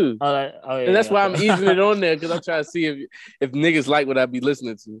listen to. And that's why I'm easing it on there because I'm trying to see if niggas like what I be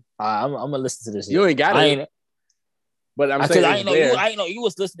listening to. I'm gonna listen to this. You ain't got it. But I'm saying I ain't know you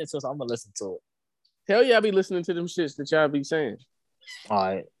was listening to it, so I'm gonna listen to it. Hell yeah, I be listening to them shits that y'all be saying. All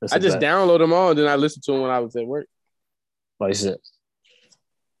right. I just download them all and then I listen to them when I was at work. Like shit.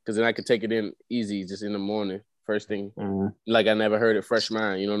 Because then I could take it in easy just in the morning. First thing. Like I never heard it fresh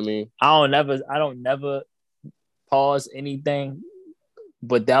mind, you know what I mean? I don't never pause anything,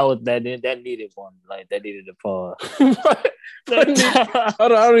 but that needed one. Like that needed a pause. I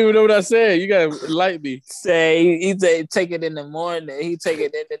don't even know what I said. You gotta enlighten me. Say he said take it in the morning. He take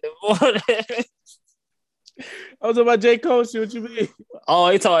it in the morning. I was talking about J. Cole shit. What you mean? Oh,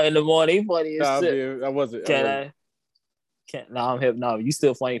 he talking in the morning. He funny as shit. I wasn't. No, I'm hip. No, you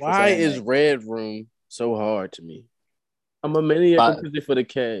still funny. Why is Red Room so hard to me? I'm a maniac for the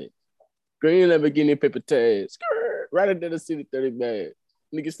cat. Green Lamborghini paper tags. Right under the city 30 bad.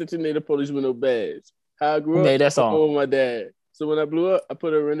 Nigga sitting near the police with no badge. How I grew up, that song. With my dad. So when I blew up, I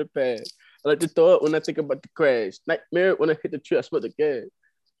put her in the pad. I like to throw up when I think about the crash. Nightmare when I hit the tree, I smell the gas.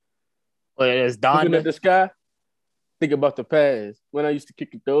 Oh, yeah, it's Don. Looking at the sky, think about the past. When I used to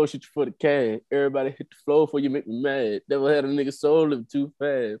kick the door, shoot you for the cash. Everybody hit the floor before you make me mad. Never had a nigga soul live too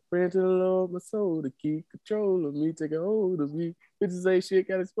fast. Praying to the Lord, my soul to keep control of me, take a hold of me. Bitches ain't shit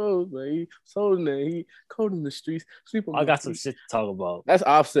got exposed, man. He was holding that. He cold in the streets. Sleep on I got streets. some shit to talk about. That's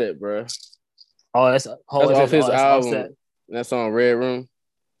Offset, bro. That's off his album. Offset. That's on Red Room.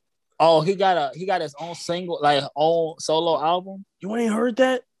 Oh, he got his own single, like own solo album. You ain't heard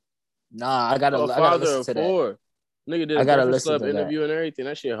that? Nah, I gotta listen to that. Nigga did a Breakfast Club interview and everything.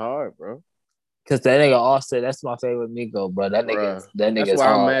 That shit hard, bro. Cause that nigga Offset, that's my favorite Migo, bro. That nigga, that's why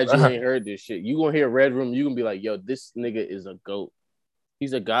I'm mad you ain't heard this shit. You gonna hear Red Room, you gonna be like, yo, this nigga is a GOAT.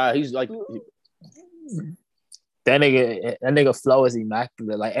 He's a guy. He's like that nigga flow is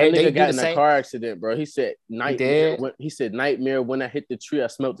immaculate. Like that nigga got in a car accident, bro. He said nightmare. He said nightmare. When I hit the tree, I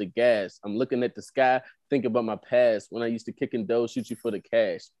smelled the gas. I'm looking at the sky, think about my past. When I used to kick and dough, shoot you for the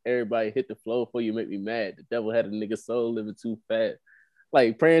cash. Everybody hit the flow for you, make me mad. The devil had a nigga soul living too fast.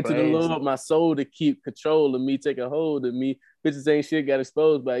 Like praying to the Lord, my soul to keep control of me, take a hold of me. Bitches ain't shit got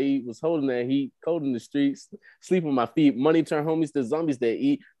exposed by heat. Was holding that heat, cold in the streets, sleep on my feet. Money turn homies to zombies that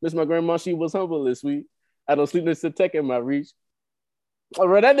eat. Miss my grandma, she was humble this week. I don't sleep next to tech in my reach. Oh,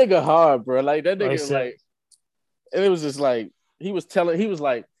 bro, that nigga hard, bro. Like that nigga, like, and it was just like he was talking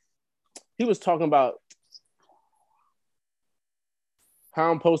about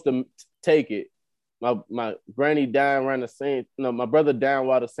how I'm supposed to take it. My granny dying around the same. No, my brother dying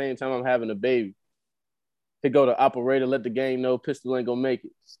while the same time I'm having a baby. He go to operator, let the gang know pistol ain't gonna make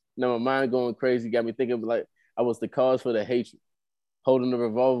it. Now my mind going crazy, got me thinking like I was the cause for the hatred. Holding the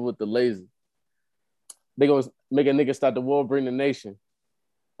revolver with the laser. They gonna make a nigga start the war, bring the nation.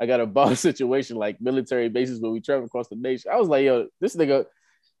 I got a boss situation like military bases where we travel across the nation. I was like, yo, this nigga,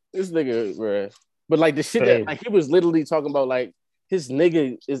 bro. But like the shit that like he was literally talking about like his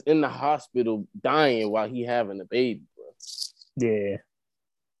nigga is in the hospital dying while he having a baby, bro. Yeah.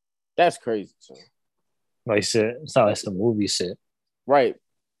 That's crazy, son. Like shit. It's not like some movie shit. Right.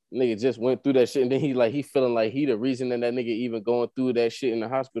 Nigga just went through that shit and then he feeling like he the reason that nigga even going through that shit in the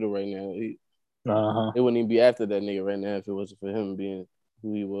hospital right now. It wouldn't even be after that nigga right now if it wasn't for him being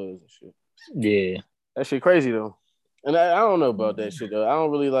who he was and shit. Yeah. That shit crazy though. And I don't know about that shit though. I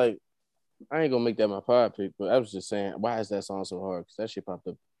don't really like I ain't gonna make that my pod pick, but I was just saying, why is that song so hard? Because that shit popped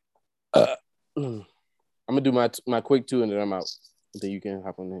up. I'm gonna do my quick two and then I'm out. Then you can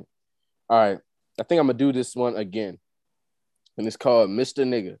hop on there. All right. I think I'm gonna do this one again. And it's called Mr.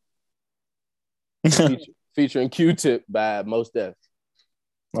 Nigga. Featuring Q-Tip by Mos Def.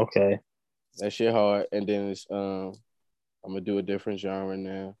 Okay. That shit hard. And then it's I'm gonna do a different genre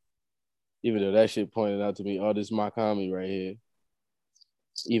now. Even though that shit pointed out to me, oh, this Mock Homie right here.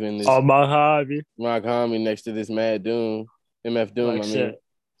 Even this Mock Homie. Mock Homie next to this Mad Doom. MF Doom, like I mean. Shit.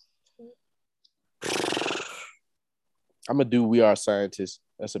 I'm gonna do We Are Scientists.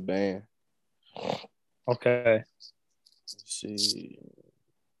 That's a band. Okay. Let's see.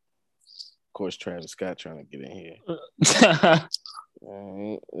 Of course, Travis Scott trying to get in here. All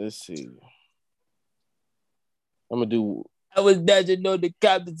right, let's see. I'm gonna do. I was dodging all the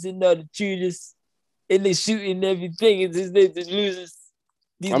cops and all the shooters, and they shooting everything. And these niggas losers.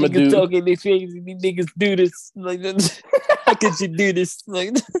 These niggas talking, they crazy. These niggas do this. Like, how could you do this?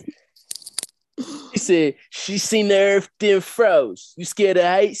 Like, he said, she seen the earth, then froze. You scared of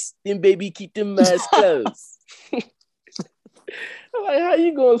heights? Then baby, keep them eyes closed. Like, how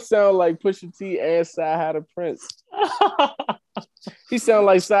you gonna sound like Pusha T and Sci-Hi the Prince? He sound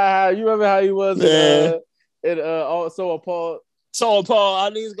like Sci-Hi. You remember how he was also Paul? So Paul, I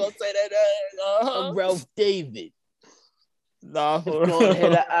knew he was gonna say that. I'm Ralph David. Nah, for real.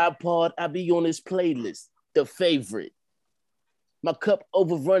 Had an iPod, I be on his playlist. The favorite. My cup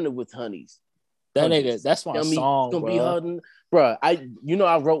overrunning with honeys. That nigga, that's my song, gonna be hard, bro. I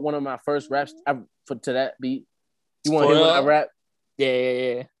wrote one of my first raps to that beat. You want to hear when I rap?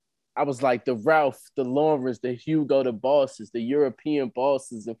 Yeah. I was like the Ralph, the Lawrence, the Hugo, the bosses, the European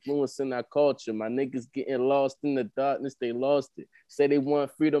bosses influencing our culture. My niggas getting lost in the darkness, they lost it. Say they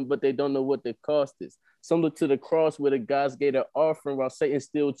want freedom, but they don't know what the cost is. Some look to the cross where the gods gave their offering while Satan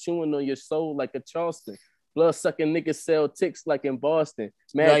still chewing on your soul like a Charleston. Blood sucking niggas sell ticks like in Boston.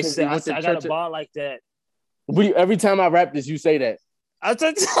 Man, I got a bar like that. Every time I rap this, you say that.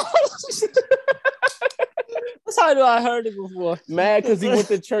 That's how I know I heard it before. Mad because he went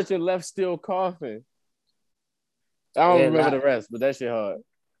to church and left still coughing. I don't remember the rest, but that shit hard.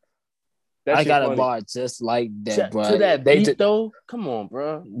 I got funny. A bar just like that, bro. To that beat, though? Come on,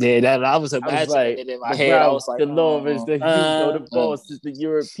 bro. Yeah, I was imagining it in my head. I was like, the Lawrence, the Hugo, the bosses, the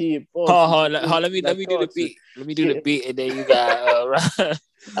European bosses. Let me do the beat. Let me do the beat, and then you got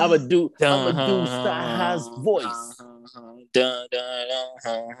I'm gonna do Sci-Hi's voice.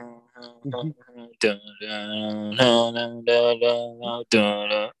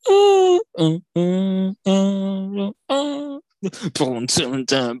 I'm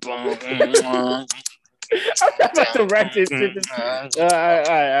not about to write this shit. All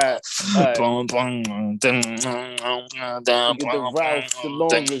right. The Ralphs, the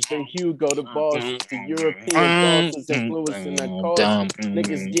Longers, the Hugo, the Boss, the European bosses influencing the culture.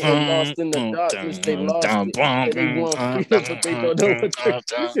 Niggas getting lost in the darkness, they lost it. Yeah, they want freedom, but they don't know what to.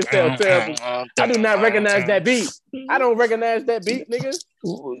 This shit sound terrible. I do not recognize that beat. I don't recognize that beat, nigga.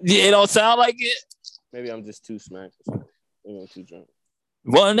 Yeah, it don't sound like it. Maybe I'm just too smacked. Maybe I'm too drunk.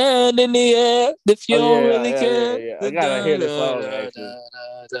 One hand in the air, if you don't really care. Yeah. I gotta hear the song, actually.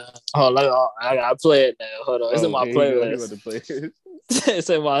 Hold on, I gotta play it now. Hold on, it's in my playlist. It's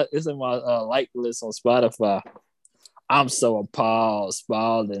in my like list on Spotify. I'm so appalled,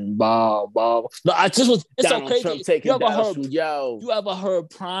 Spalding, ball. No, I just was. It's Donald so crazy. Trump taking dollars from yo. You ever heard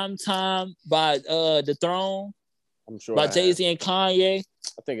 "Prime Time" by The Throne? I'm sure. By Jay-Z and Kanye.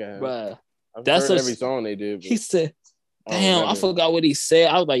 I think I have. Bruh, I've heard every song they did. He said, "Damn, I forgot what he said."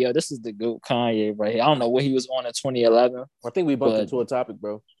 I was like, "Yo, this is the GOAT Kanye right here." I don't know what he was on in 2011. I think we bumped into a topic,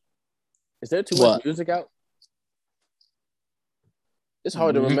 bro. Is there too much music out? It's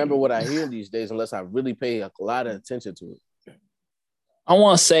hard to remember what I hear these days unless I really pay a lot of attention to it. I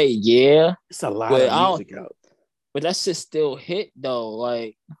want to say, yeah. It's a lot of music out. But that shit still hit, though.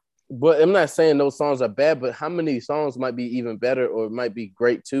 Like, but I'm not saying those songs are bad, but how many songs might be even better or might be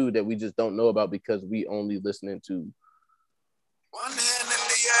great, too, that we just don't know about because we only listening to?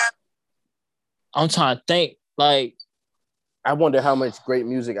 I'm trying to think. Like, I wonder how much great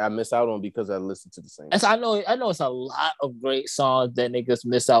music I miss out on because I listen to the same. I know it's a lot of great songs that niggas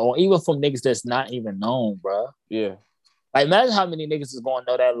miss out on, even from niggas that's not even known, bro. Yeah. Like, imagine how many niggas is going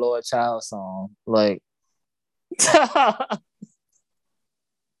to know that Lord Child song. Like,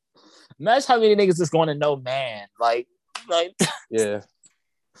 imagine how many niggas is going to know Man. Like, yeah.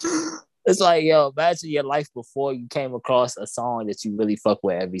 It's like, yo, imagine your life before you came across a song that you really fuck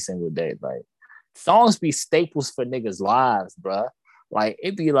with every single day. Like, songs be staples for niggas' lives, bruh. Like,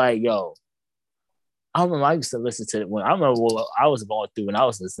 it be like, yo, I remember I used to listen to it when I remember what I was going through when I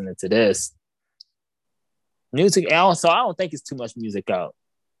was listening to this. Music, I don't think it's too much music out.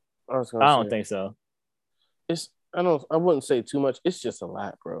 I don't think so. I wouldn't say too much. It's just a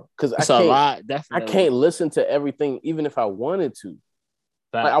lot, bro. Because it's a lot, definitely. I can't listen to everything, even if I wanted to.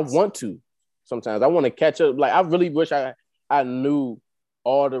 Like, I want to. Sometimes I want to catch up. Like, I really wish I knew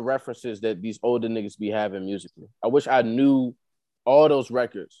all the references that these older niggas be having musically. I wish I knew all those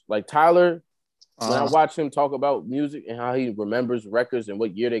records. Like Tyler, when I watch him talk about music and how he remembers records and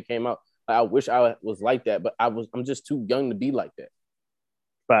what year they came out, I wish I was like that, but I'm just too young to be like that.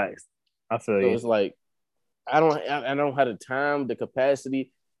 Facts. I feel you. It's like I don't have the time, the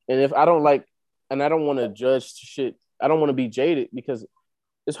capacity, and if I don't like, and I don't want to judge shit. I don't want to be jaded because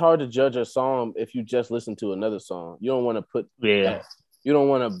it's hard to judge a song if you just listen to another song. You don't want to put you don't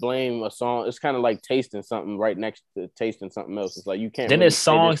want to blame a song. It's kind of like tasting something right next to tasting something else. It's like you can't. Then there's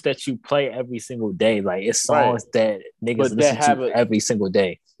songs that you play every single day. Like it's songs that niggas listen to every single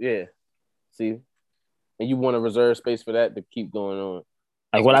day. Yeah. See, and you want to reserve space for that to keep going on.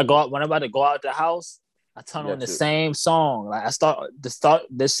 Like when I'm about to go out the house, I turn on the same song. Like I start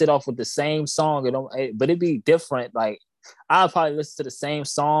this shit off with the same song. But it'd be different. Like I'll probably listen to the same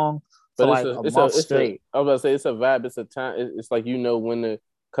song for like a month straight. I was about to say it's a vibe. It's a time. It's like you know when to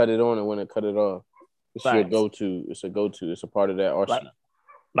cut it on and when to cut it off. It's your go-to. It's a go-to. It's a part of that arsenal.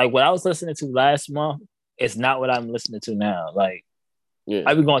 Like what I was listening to last month, it's not what I'm listening to now. Like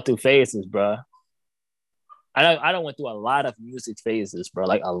I be going through phases, bro. I don't went through a lot of music phases, bro.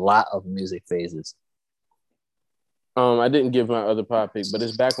 Like a lot of music phases. I didn't give my other pod pick, but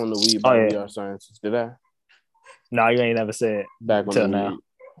it's Back on the Weed by We Are Scientists. Did I? No, you ain't never said Back on the now. Weed.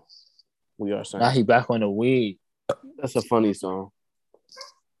 We Are Scientists. Now he back on the weed. That's a funny song.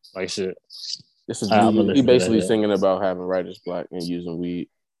 Like shit. It's a dude. He basically singing about having writer's block and using weed.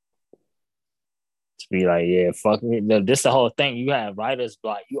 To be like, yeah, fuck me. This the whole thing. You have writer's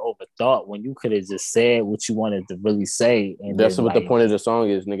block. You overthought when you could have just said what you wanted to really say. And that's what the point of the song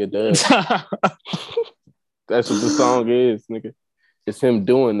is, nigga. Does. That's what the song is, nigga. It's him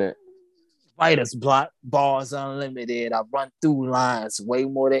doing that. Writer's block, bars unlimited. I run through lines way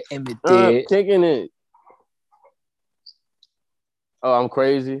more than Emmett did. Kicking it. Oh, I'm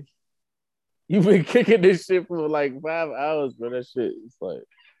crazy. You've been kicking this shit for like 5 hours, bro. That shit. It's like.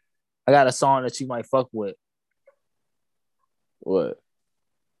 I got a song that you might fuck with. What?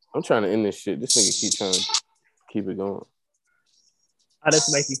 I'm trying to end this shit. This nigga keep trying to keep it going. How does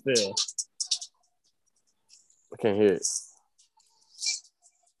it make you feel? I can't hear it.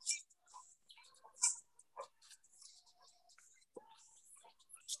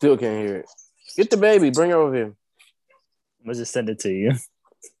 Still can't hear it. Get the baby. Bring her over here. I'm gonna just send it to you.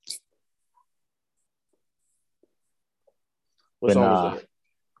 What song was that?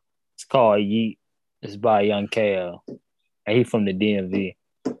 It's called Yeet. It's by Young KL. And he from the DMV.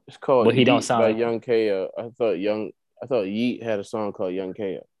 It's called but he Yeet don't sound by like Young KL. I thought Yeet had a song called Young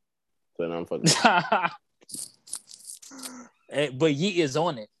KL. So now I'm fucking. But Yeet is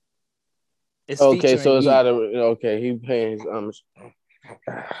on it. It's okay, so it's Yeet. out of he paying his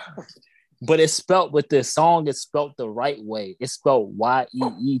But it's spelt with this song. It's spelt the right way. It's spelled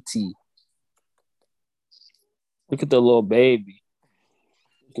YEET. Look at the little baby.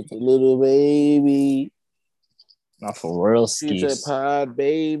 Look at the little baby. Not for real, She's a pod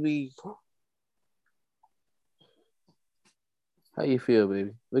baby. How you feel,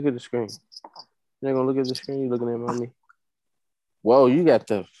 baby? Look at the screen. You're not gonna look at the screen. You looking at mommy? Whoa, you got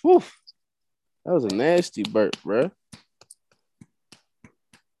the. Whew. That was a nasty burp, bro.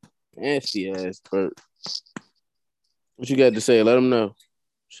 Nasty ass burp. What you got to say? Let them know.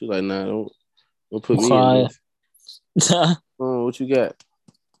 She's like, nah, don't put me in this. Oh, what you got?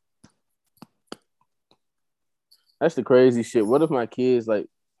 That's the crazy shit. What if my kids like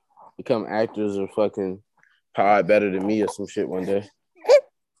become actors or fucking pod better than me or some shit one day?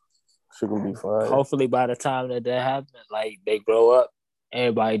 Shit gonna be fire. Hopefully, by the time that happens, like they grow up,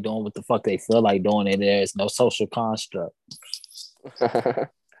 everybody doing what the fuck they feel like doing, and there's no social construct.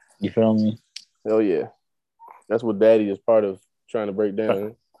 You feel me? Hell yeah. That's what daddy is part of trying to break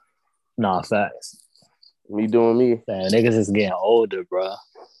down. Nah, facts. Me doing me. Man, niggas is getting older, bro.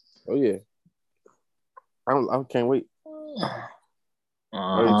 Oh yeah. I can't wait. I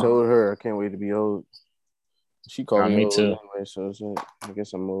already told her I can't wait to be old. She called me old too. anyway, so it's like, I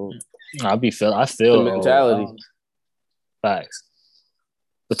guess I'm old. I feel the mentality. old. Facts.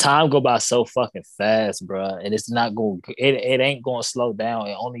 But time go by so fucking fast, bro, and it's not going. It ain't going to slow down.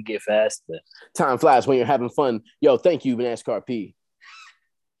 It only get faster. Time flies when you're having fun. Yo, thank you, NASCAR P.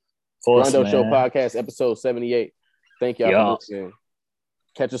 Rondo Show Podcast, episode 78. Thank y'all for listening.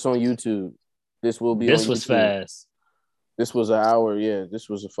 Catch us on YouTube. This will be. This on was YouTube. Fast. This was an hour. Yeah, this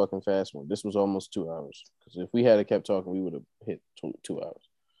was a fucking fast one. This was almost 2 hours. Because if we had kept talking, we would have hit 2 hours.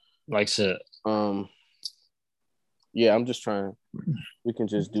 Like shit. Yeah, I'm just trying. We can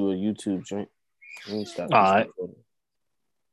just do a YouTube joint. All right.